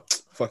like, you know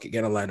what? Fuck it,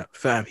 get a line up.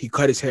 Fam, he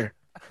cut his hair.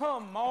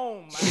 Come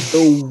on, man.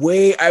 The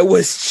way I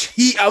was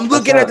I'm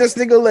looking at this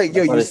nigga like,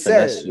 yo, you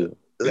said it.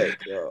 Like,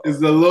 it's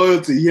the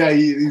loyalty. Yeah,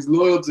 he's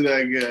loyal to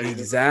that guy.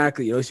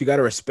 Exactly. You know, so you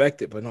gotta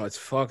respect it. But no, it's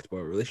fucked,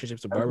 bro.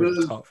 Relationships with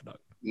barbers are tough, dog.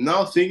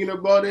 Now thinking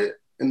about it,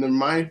 in the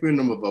mind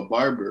frame of a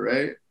barber,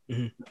 right?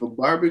 Mm-hmm. If a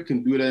barber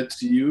can do that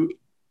to you,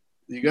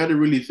 you got to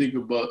really think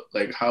about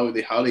like how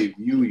they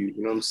view you.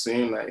 You know what I'm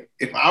saying? Like,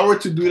 if I were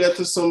to do that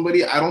to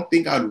somebody, I don't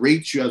think I'd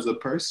rate you as a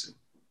person.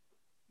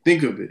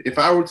 Think of it. If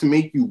I were to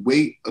make you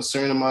wait a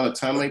certain amount of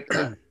time like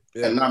that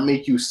and not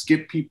make you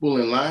skip people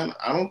in line,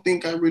 I don't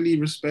think I really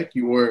respect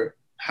you or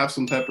have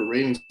some type of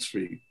ratings for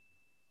you.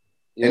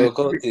 Yo,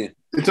 Coty.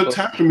 It took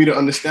time for me to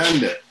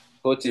understand that.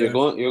 Coty, you're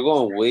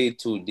going way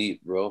too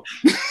deep, bro.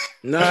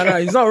 Nah,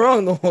 he's not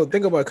wrong though.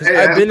 Think about it, because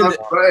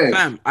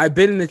I've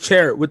been in the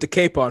chair with the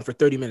cape on for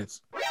 30 minutes.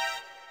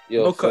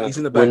 Yo, no cut. He's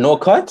in the back. With no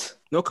cut?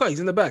 No cut.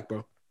 He's in the back,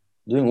 bro.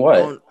 Doing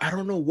what? I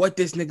don't know what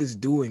this nigga's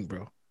doing,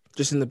 bro.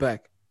 Just in the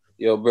back.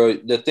 Yo, bro.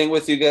 The thing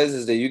with you guys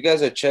is that you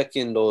guys are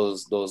checking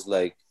those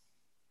like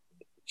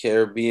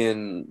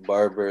Caribbean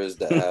barbers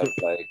that have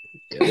like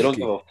they don't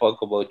give a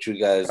fuck about you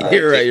guys. Like,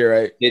 you're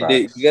right.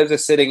 You guys are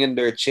sitting in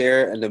their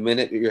chair, and the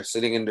minute you're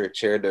sitting in their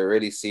chair, they're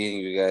already seeing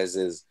you guys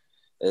as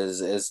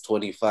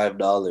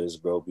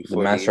 $25, bro. Before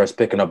the man starts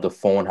picking up the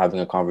phone,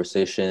 having a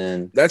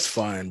conversation. That's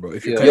fine, bro.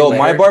 If you yo,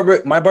 my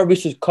barber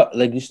used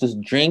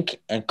to drink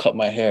and cut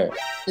my hair.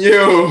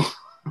 Yo.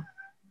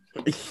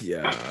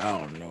 Yeah, I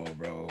don't know,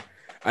 bro.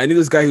 I knew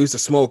this guy who used to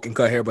smoke and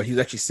cut hair, but he's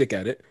actually sick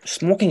at it.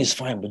 Smoking is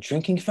fine, but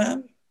drinking,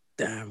 fam?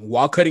 Damn.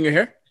 While cutting your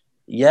hair?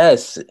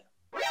 Yes.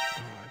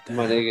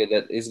 My nigga,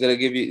 that he's gonna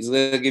give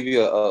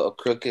you a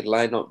crooked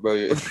lineup,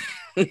 bro.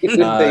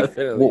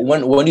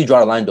 When you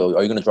draw the line though,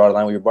 are you gonna draw the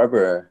line with your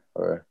barber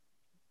or?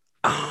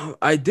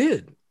 I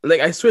did.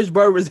 Like I switched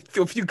barbers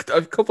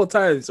a couple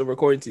times over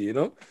quarantine, you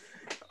know.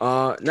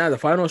 The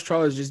final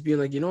straw is just being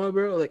like, you know what,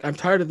 bro? Like I'm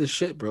tired of this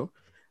shit, bro.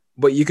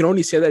 But you can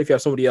only say that if you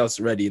have somebody else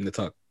ready in the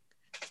tuck.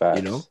 Facts.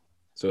 You know.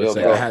 So it's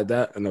I had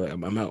that, and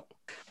I'm out.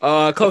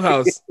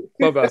 Clubhouse.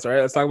 All right.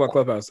 Let's talk about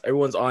Clubhouse.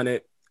 Everyone's on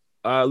it.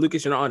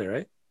 Lucas, you're not on it,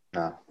 right?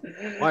 Nah.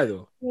 Why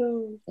though?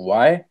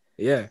 Why?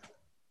 Yeah.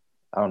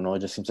 I don't know. It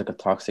just seems like a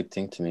toxic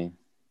thing to me.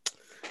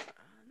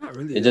 Not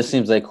really. It just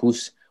seems like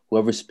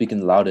whoever's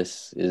speaking the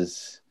loudest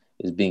is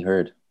being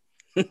heard.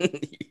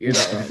 You're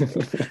not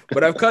wrong,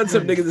 but I've caught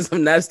some niggas in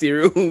some nasty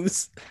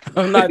rooms.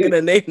 I'm not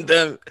gonna name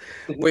them.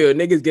 But yo,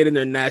 niggas get in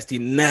their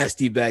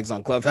nasty bags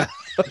on Clubhouse.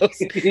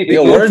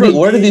 Yo,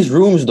 what are these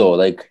rooms though?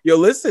 Like, yo,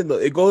 listen though,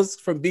 it goes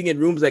from being in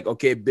rooms like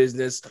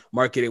business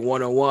marketing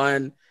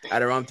 101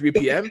 at around 3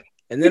 p.m.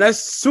 And then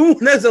as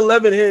soon as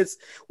 11 hits,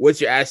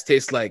 what's your ass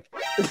taste like?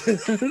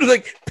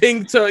 Like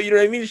pink toe, you know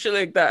what I mean? Shit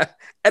like that.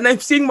 And I'm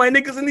seeing my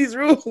niggas in these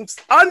rooms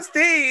on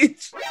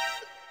stage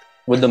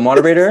with the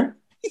moderator.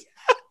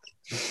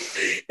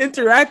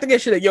 Interacting and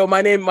shit like, yo,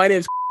 my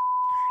name's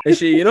and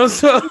shit, you know.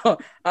 So no,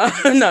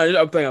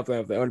 I'm playing. I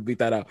want to beat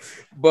that out.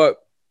 But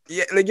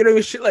yeah, like you know,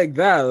 shit like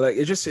that. Like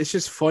it's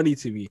just funny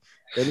to me.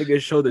 That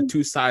niggas show the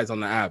two sides on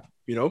the app,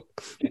 you know.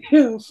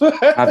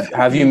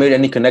 Have you made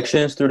any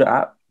connections through the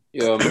app?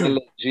 Yo,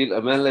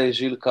 Amela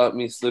Gilles caught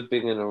me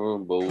slipping in a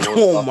room, but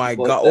oh my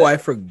god! Oh, I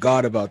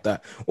forgot about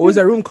that. What was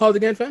that room called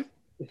again, fam?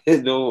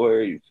 Don't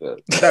worry, fam.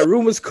 That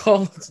room was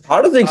called.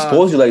 How do they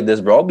expose you like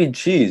this, bro? I'll be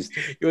cheesed.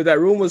 Yo, that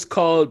room was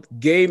called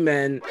 "Gay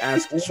Men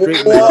Ask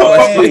Straight Men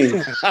Why?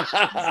 Questions."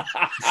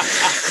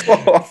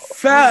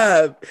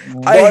 Fam,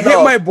 I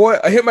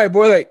hit my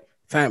boy like,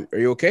 fam, are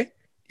you okay?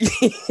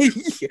 He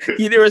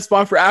didn't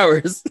respond for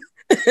hours.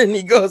 And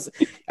he goes,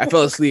 I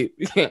fell asleep.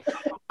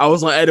 I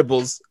was on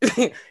edibles.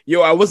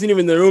 Yo, I wasn't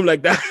even in the room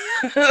like that.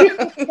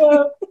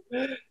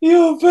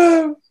 Yo,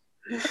 fam.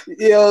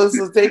 Yo,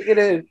 so take it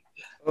in.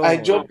 Oh I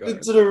my jumped God.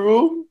 into the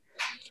room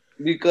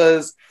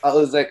because I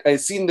was like, I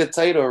seen the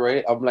title,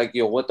 right? I'm like,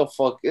 yo, what the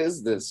fuck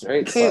is this,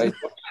 right? So I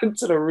jumped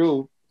into the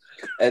room.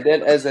 And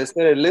then as I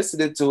started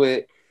listening to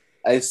it,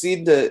 I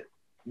seen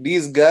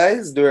these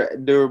guys,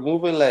 they were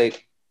moving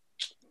like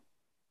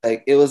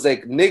it was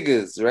like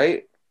niggas,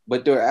 right?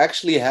 But they were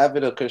actually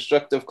having a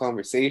constructive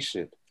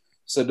conversation.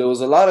 So there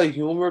was a lot of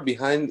humor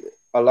behind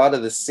a lot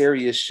of the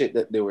serious shit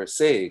that they were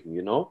saying,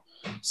 you know?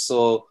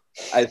 So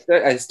I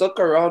stuck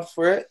around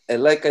for it.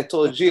 And like I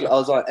told Jill, I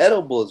was on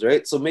edibles,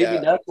 right? So maybe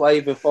that's why I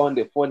even found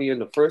it funny in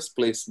the first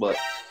place. But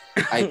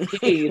I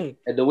paid,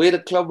 and the way the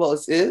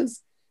clubhouse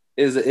is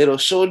it'll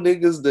show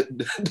niggas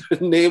the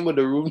name of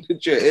the room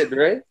that you're in,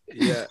 right?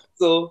 Yeah.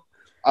 So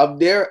I'm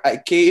there. I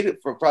keyed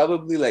for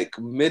probably like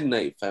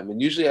midnight, fam.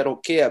 And usually I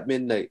don't key at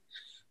midnight.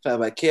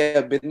 Fam, I key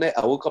at midnight.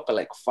 I woke up at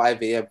like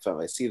 5 a.m. Fam,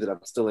 I see that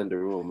I'm still in the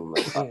room. I'm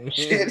like, oh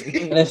shit.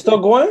 And it's still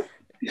going?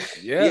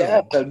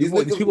 Yeah. Fam. These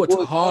people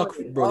talk,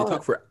 bro. They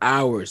talk for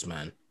hours,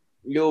 man.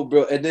 Yo,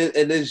 bro, and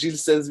then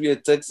Gilles sends me a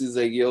text. He's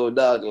like, "Yo,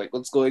 dog, like,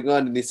 what's going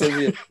on?" And he sends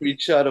me a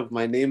screenshot of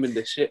my name and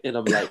the shit, and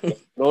I'm like, I can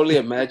only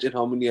imagine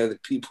how many other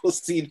people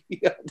see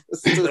me on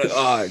this.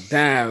 Oh,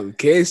 damn,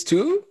 case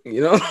too, you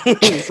know.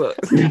 So,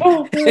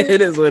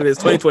 it is what it is.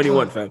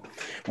 2021, fam.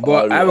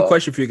 But I have a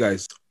question for you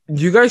guys.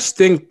 Do you guys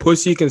think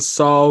pussy can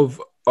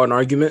solve an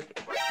argument?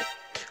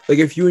 Like,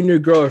 if you and your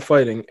girl are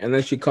fighting, and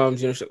then she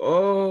comes, you know, she's like,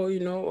 "Oh,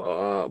 you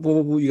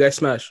know, you guys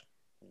smash."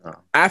 No.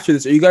 After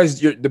this, are you guys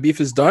the beef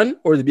is done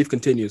or the beef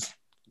continues?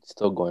 It's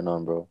still going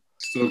on, bro.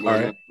 Still going All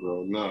right. on,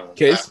 bro. No.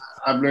 Case?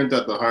 I've learned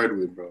that the hard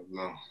way, bro.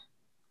 No.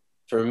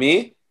 For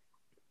me,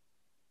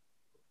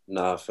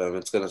 nah, fam,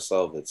 it's gonna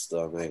solve it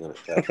still. I ain't gonna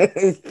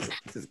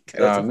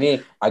cap.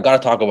 Me, I gotta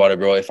talk about it,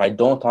 bro. If I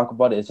don't talk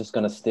about it, it's just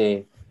gonna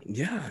stay.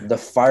 Yeah, the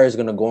fire is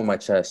gonna go in my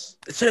chest.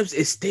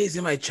 it stays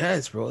in my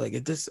chest, bro. Like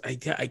it just, I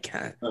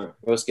can't.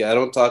 Broski, I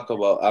don't talk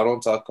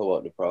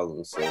about the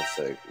problems. So it's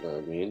like, you know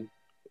what I mean?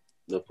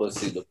 The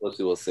pussy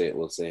will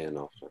say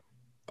enough.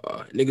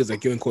 Niggas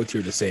like you and Coty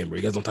are the same, bro.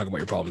 You guys don't talk about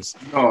your problems.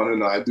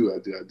 No. I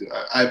do.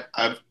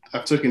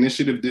 I've took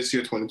initiative this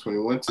year,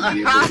 2021, to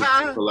be able to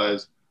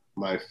vocalize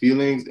my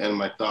feelings and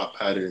my thought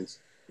patterns.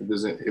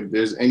 If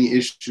there's any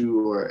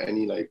issue or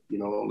any like, you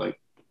know, like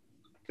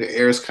the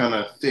air is kind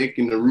of thick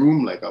in the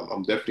room, like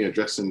I'm definitely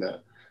addressing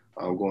that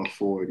going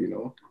forward, you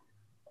know.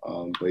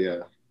 But yeah.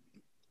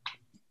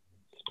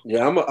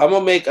 Yeah, I'm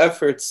gonna make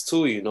efforts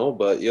too, you know.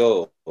 But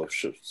yo,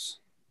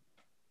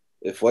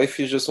 if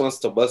wifey just wants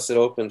to bust it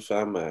open,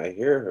 fam, I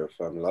hear her,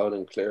 fam, loud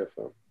and clear,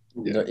 fam.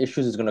 Yeah. The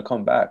issues is gonna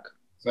come back.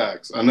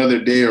 Facts. Another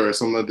day or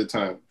some other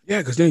time. Yeah,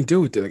 because they didn't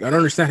deal with it. Like I don't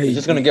understand how it's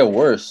just gonna get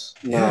worse.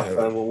 Nah,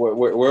 fam,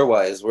 we're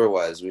wise. We're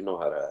wise. We know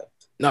how to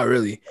act. Not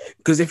really,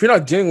 because if you're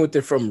not dealing with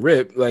it from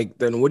rip, like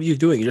then what are you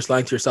doing? You're just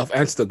lying to yourself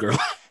and to the girl.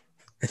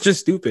 It's just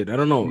stupid. I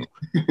don't know.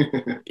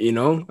 You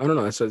know, I don't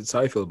know. That's how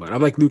I feel about it.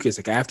 I'm like Lucas.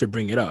 Like I have to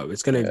bring it up.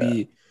 It's gonna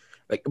be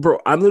like, bro.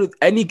 I'm literally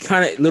any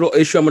kind of little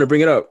issue. I'm gonna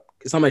bring it up.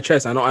 It's on my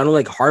chest. I don't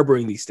like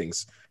harboring these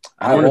things.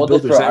 I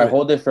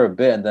hold it for a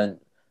bit, and then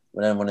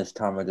when it's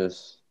time, I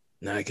just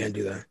I can't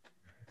do that.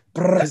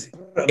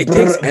 It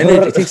takes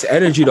energy. It takes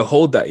energy to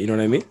hold that. You know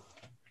what I mean?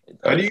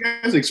 How do you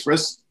guys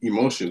express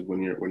emotions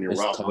when you're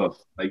riled up? Tough.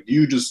 Like, do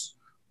you just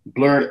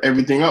blur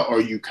everything out,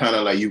 or you kind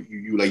of like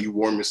you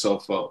warm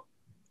yourself up?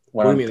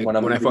 What do you mean?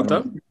 When I fucked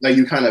up? Like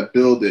you kind of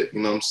build it.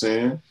 You know what I'm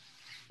saying?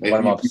 Like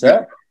when I'm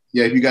upset.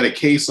 If you got a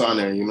case on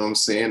there, you know what I'm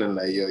saying, and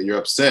like you're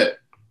upset.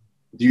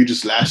 Do you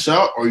just lash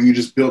out, or you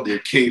just build your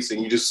case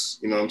and you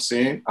just, you know what I'm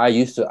saying? I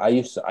used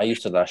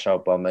to lash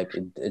out, but I'm like,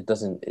 it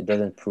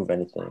doesn't prove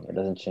anything. It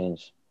doesn't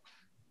change.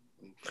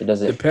 It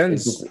doesn't.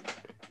 Depends.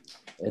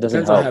 It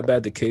doesn't Depends help. on how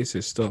bad the case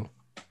is. Still,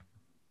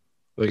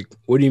 like,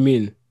 what do you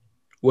mean?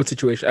 What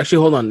situation? Actually,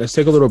 hold on. Let's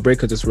take a little break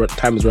because this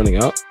time is running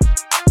out.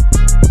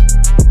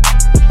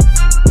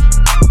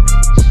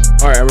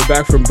 All right, and we're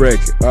back from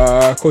break.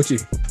 Coachy,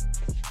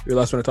 your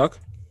last one to talk?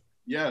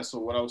 Yeah. So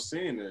what I was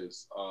saying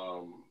is,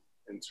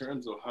 in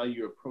terms of how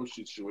you approach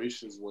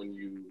situations when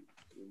you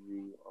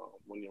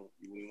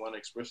want to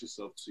express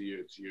yourself to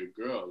your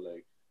girl,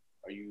 like,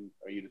 are you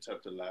the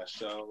type to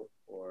lash out,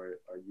 or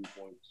are you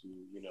going to,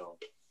 you know,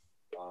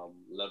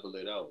 level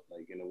it out,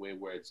 like in a way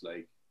where it's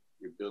like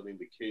you're building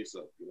the case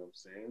up, you know what I'm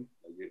saying?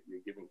 Like you're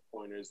giving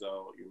pointers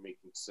out, you're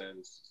making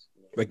sense.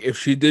 You know? Like if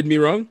she did me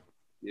wrong?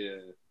 Yeah.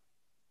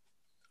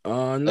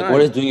 Like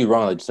what is doing you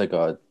wrong? Like just like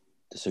a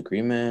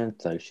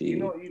disagreement? Like she. You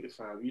know,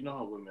 you know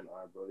how women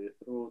are, bro. They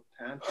throw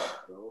tantrums,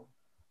 bro.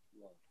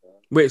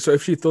 Wait, so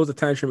if she throws a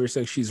tantrum, you're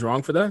saying she's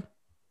wrong for that?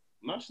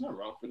 No, she's not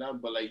wrong for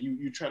that, but like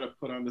you try to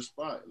put on the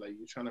spot, like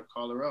you're trying to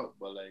call her out,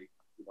 but like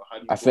how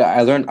do you?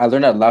 I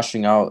learned that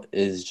lashing out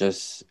is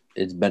just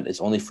it's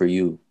only for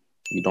you.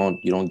 You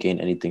don't gain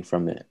anything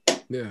from it.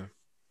 Yeah.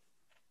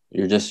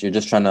 You're just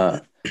trying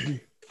to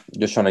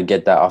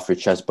get that off your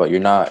chest, but you're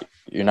not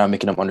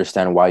making them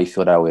understand why you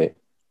feel that way.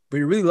 But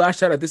you really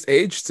lashed out at this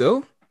age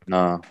still?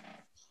 Nah.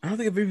 I don't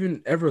think I've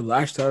even ever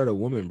lashed out at a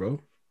woman, bro.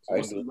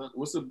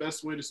 What's the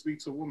best way to speak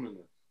to a woman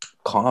then?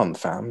 Calm,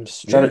 fam.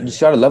 Just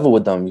gotta level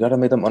with them. You gotta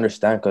make them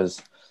understand,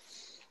 because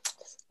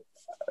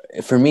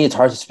for me it's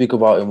hard to speak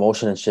about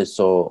emotion and shit.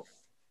 So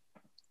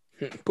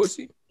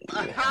pussy.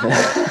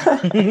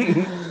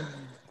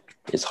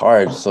 It's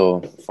hard.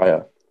 So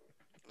fire.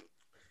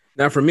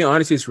 Now for me,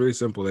 honestly, it's really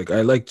simple. Like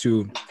I like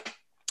to,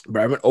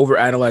 but I've been over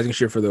analyzing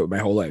shit for my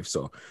whole life,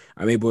 so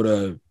I'm able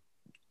to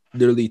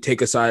literally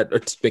take aside or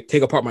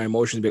take apart my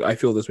emotions. I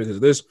feel this because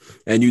of this,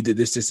 and you did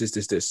this.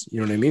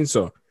 You know what I mean?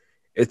 So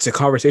it's a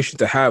conversation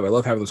to have. I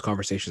love having those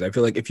conversations. I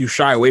feel like if you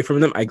shy away from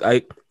them,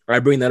 I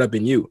bring that up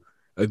in you.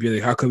 I'd be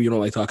like, how come you don't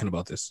like talking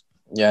about this?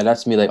 Yeah,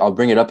 that's me. Like, I'll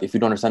bring it up. If you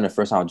don't understand it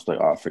first time, I'll just like,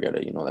 oh, forget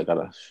it. You know, like,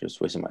 just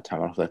wasting my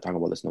time. I don't feel like talking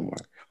about this no more.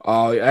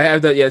 Oh, I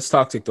have that. Yeah, it's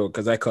toxic though,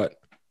 because I cut.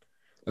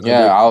 Like,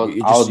 yeah, I'll be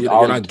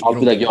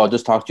like, yo, I'll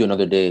just talk to you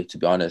another day, to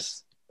be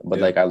honest. But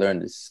like, I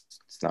learned it's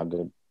not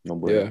good. No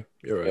more. Yeah,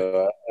 you're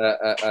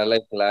right. I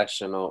like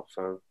lashing out,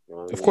 fam.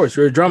 Of course,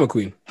 you're a drama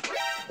queen.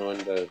 Knowing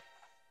that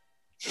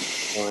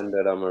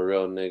I'm a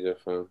real nigga,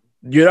 fam.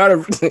 You're not a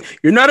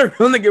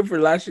real nigga for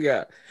lashing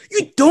out.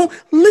 You don't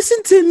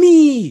listen to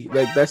me.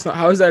 Like, that's not,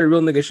 how is that a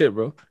real nigga shit,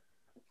 bro?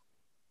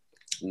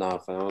 Nah,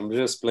 fam. I'm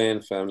just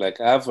playing, fam.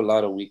 Like, I have a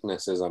lot of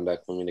weaknesses on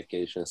that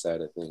communication side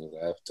of things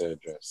I have to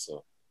address.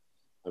 So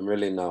I'm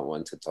really not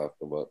one to talk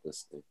about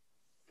this thing.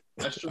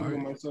 I struggle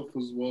myself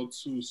as well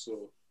too.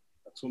 So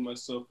I told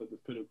myself at the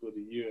pinnacle of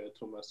the year, I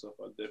told myself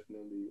I'll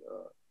definitely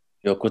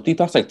Yo, Kuti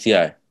talks like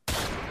T.I.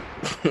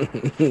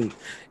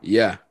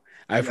 Yeah.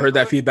 I've heard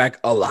that feedback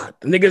a lot.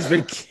 The nigga's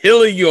been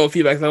killing you on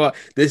feedback. Like,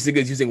 this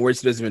nigga's using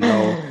words he doesn't even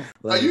know.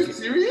 Like, are you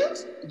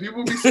serious?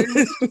 People be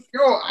serious?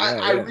 Yo,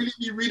 I really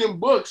be reading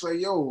books.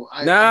 Like, yo.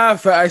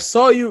 I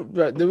saw you.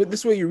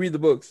 This way you read the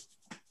books.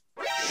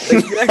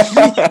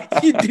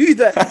 Like, you do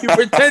that. You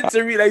pretend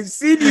to read. I've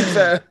seen you,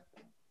 fam.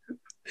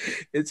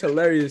 It's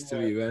hilarious to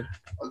me, man.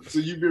 So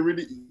you've been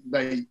really,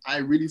 like, I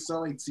really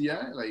sound like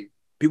T.I.? Like,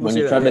 people when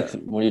say you try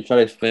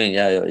to explain,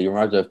 you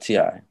remind you of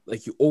T.I.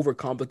 Like, you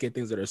overcomplicate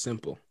things that are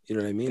simple. You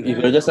know what I mean? You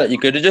could have just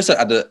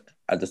at the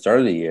start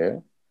of the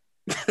year.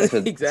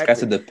 Exactly. This guy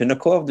said the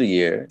pinnacle of the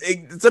year.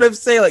 Instead of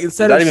saying, like, does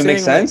that even make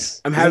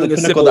sense? Like, I'm having a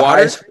sip of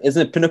water.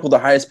 Isn't pinnacle the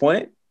highest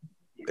point?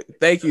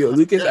 Thank you,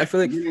 Lucas. I feel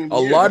like a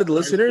lot of the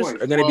listeners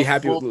are going to be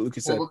happy with what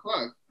Lucas said. 12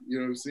 o'clock. You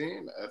know what I'm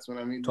saying? That's what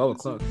I mean. 12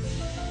 o'clock.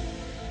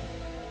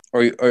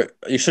 Or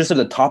you should have said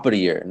the top of the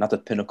year, not the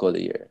pinnacle of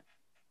the year.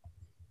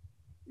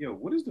 Yo,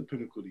 what is the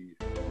pinnacle of the year?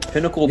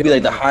 Pinnacle will be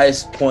like the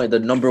highest point, the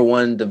number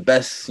one, the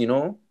best, you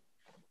know?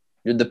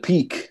 You're the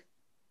peak.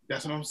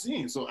 That's what I'm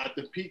saying. So at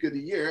the peak of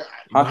the year...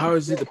 How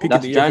is it the peak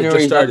of the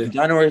year?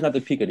 January is not the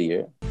peak of the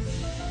year.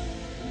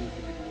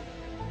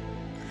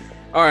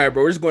 All right,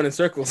 bro. We're just going in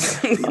circles.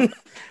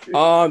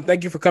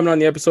 Thank you for coming on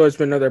the episode. It's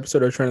been another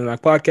episode of Trending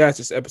Mac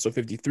Podcast. It's episode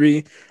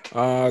 53.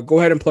 Go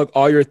ahead and plug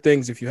all your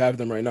things if you have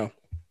them right now.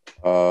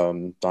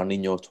 Don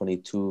Nino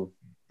 22.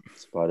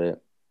 That's about it.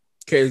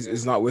 Kay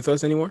is not with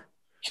us anymore.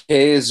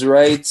 Kay is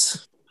right.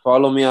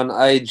 Follow me on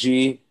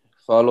IG.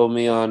 Follow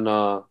me on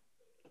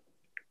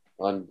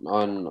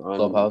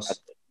Clubhouse.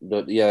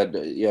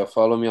 Yeah.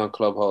 Follow me on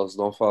Clubhouse.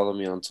 Don't follow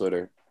me on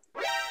Twitter.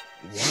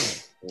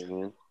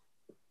 Wow.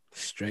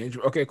 Strange.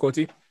 Okay,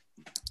 Koti.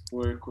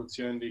 We're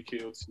Kotiande,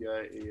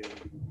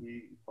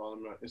 KOTIANDE. Follow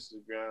me on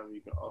Instagram.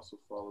 You can also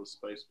follow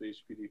Spice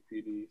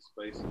PDPD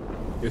Spice.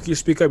 If you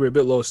speak up, you're a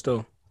bit low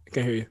still. I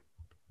can't hear you.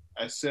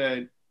 I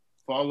said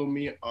follow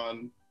me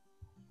on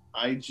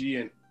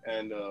IG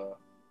and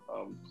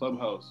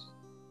Clubhouse.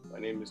 My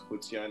name is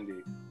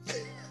Kotiande.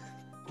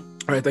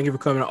 All right, thank you for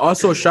coming.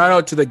 Also, shout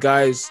out to the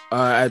guys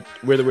at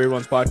We're the Weird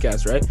Ones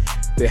podcast, right?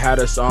 They had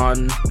us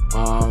on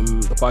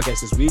the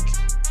podcast this week,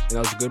 and that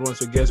was a good one.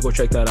 So you guys go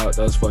check that out.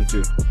 That was fun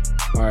too.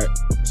 All right,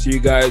 see you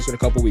guys in a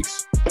couple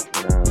weeks.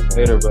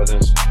 Later,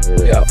 brothers.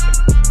 Later. Yeah.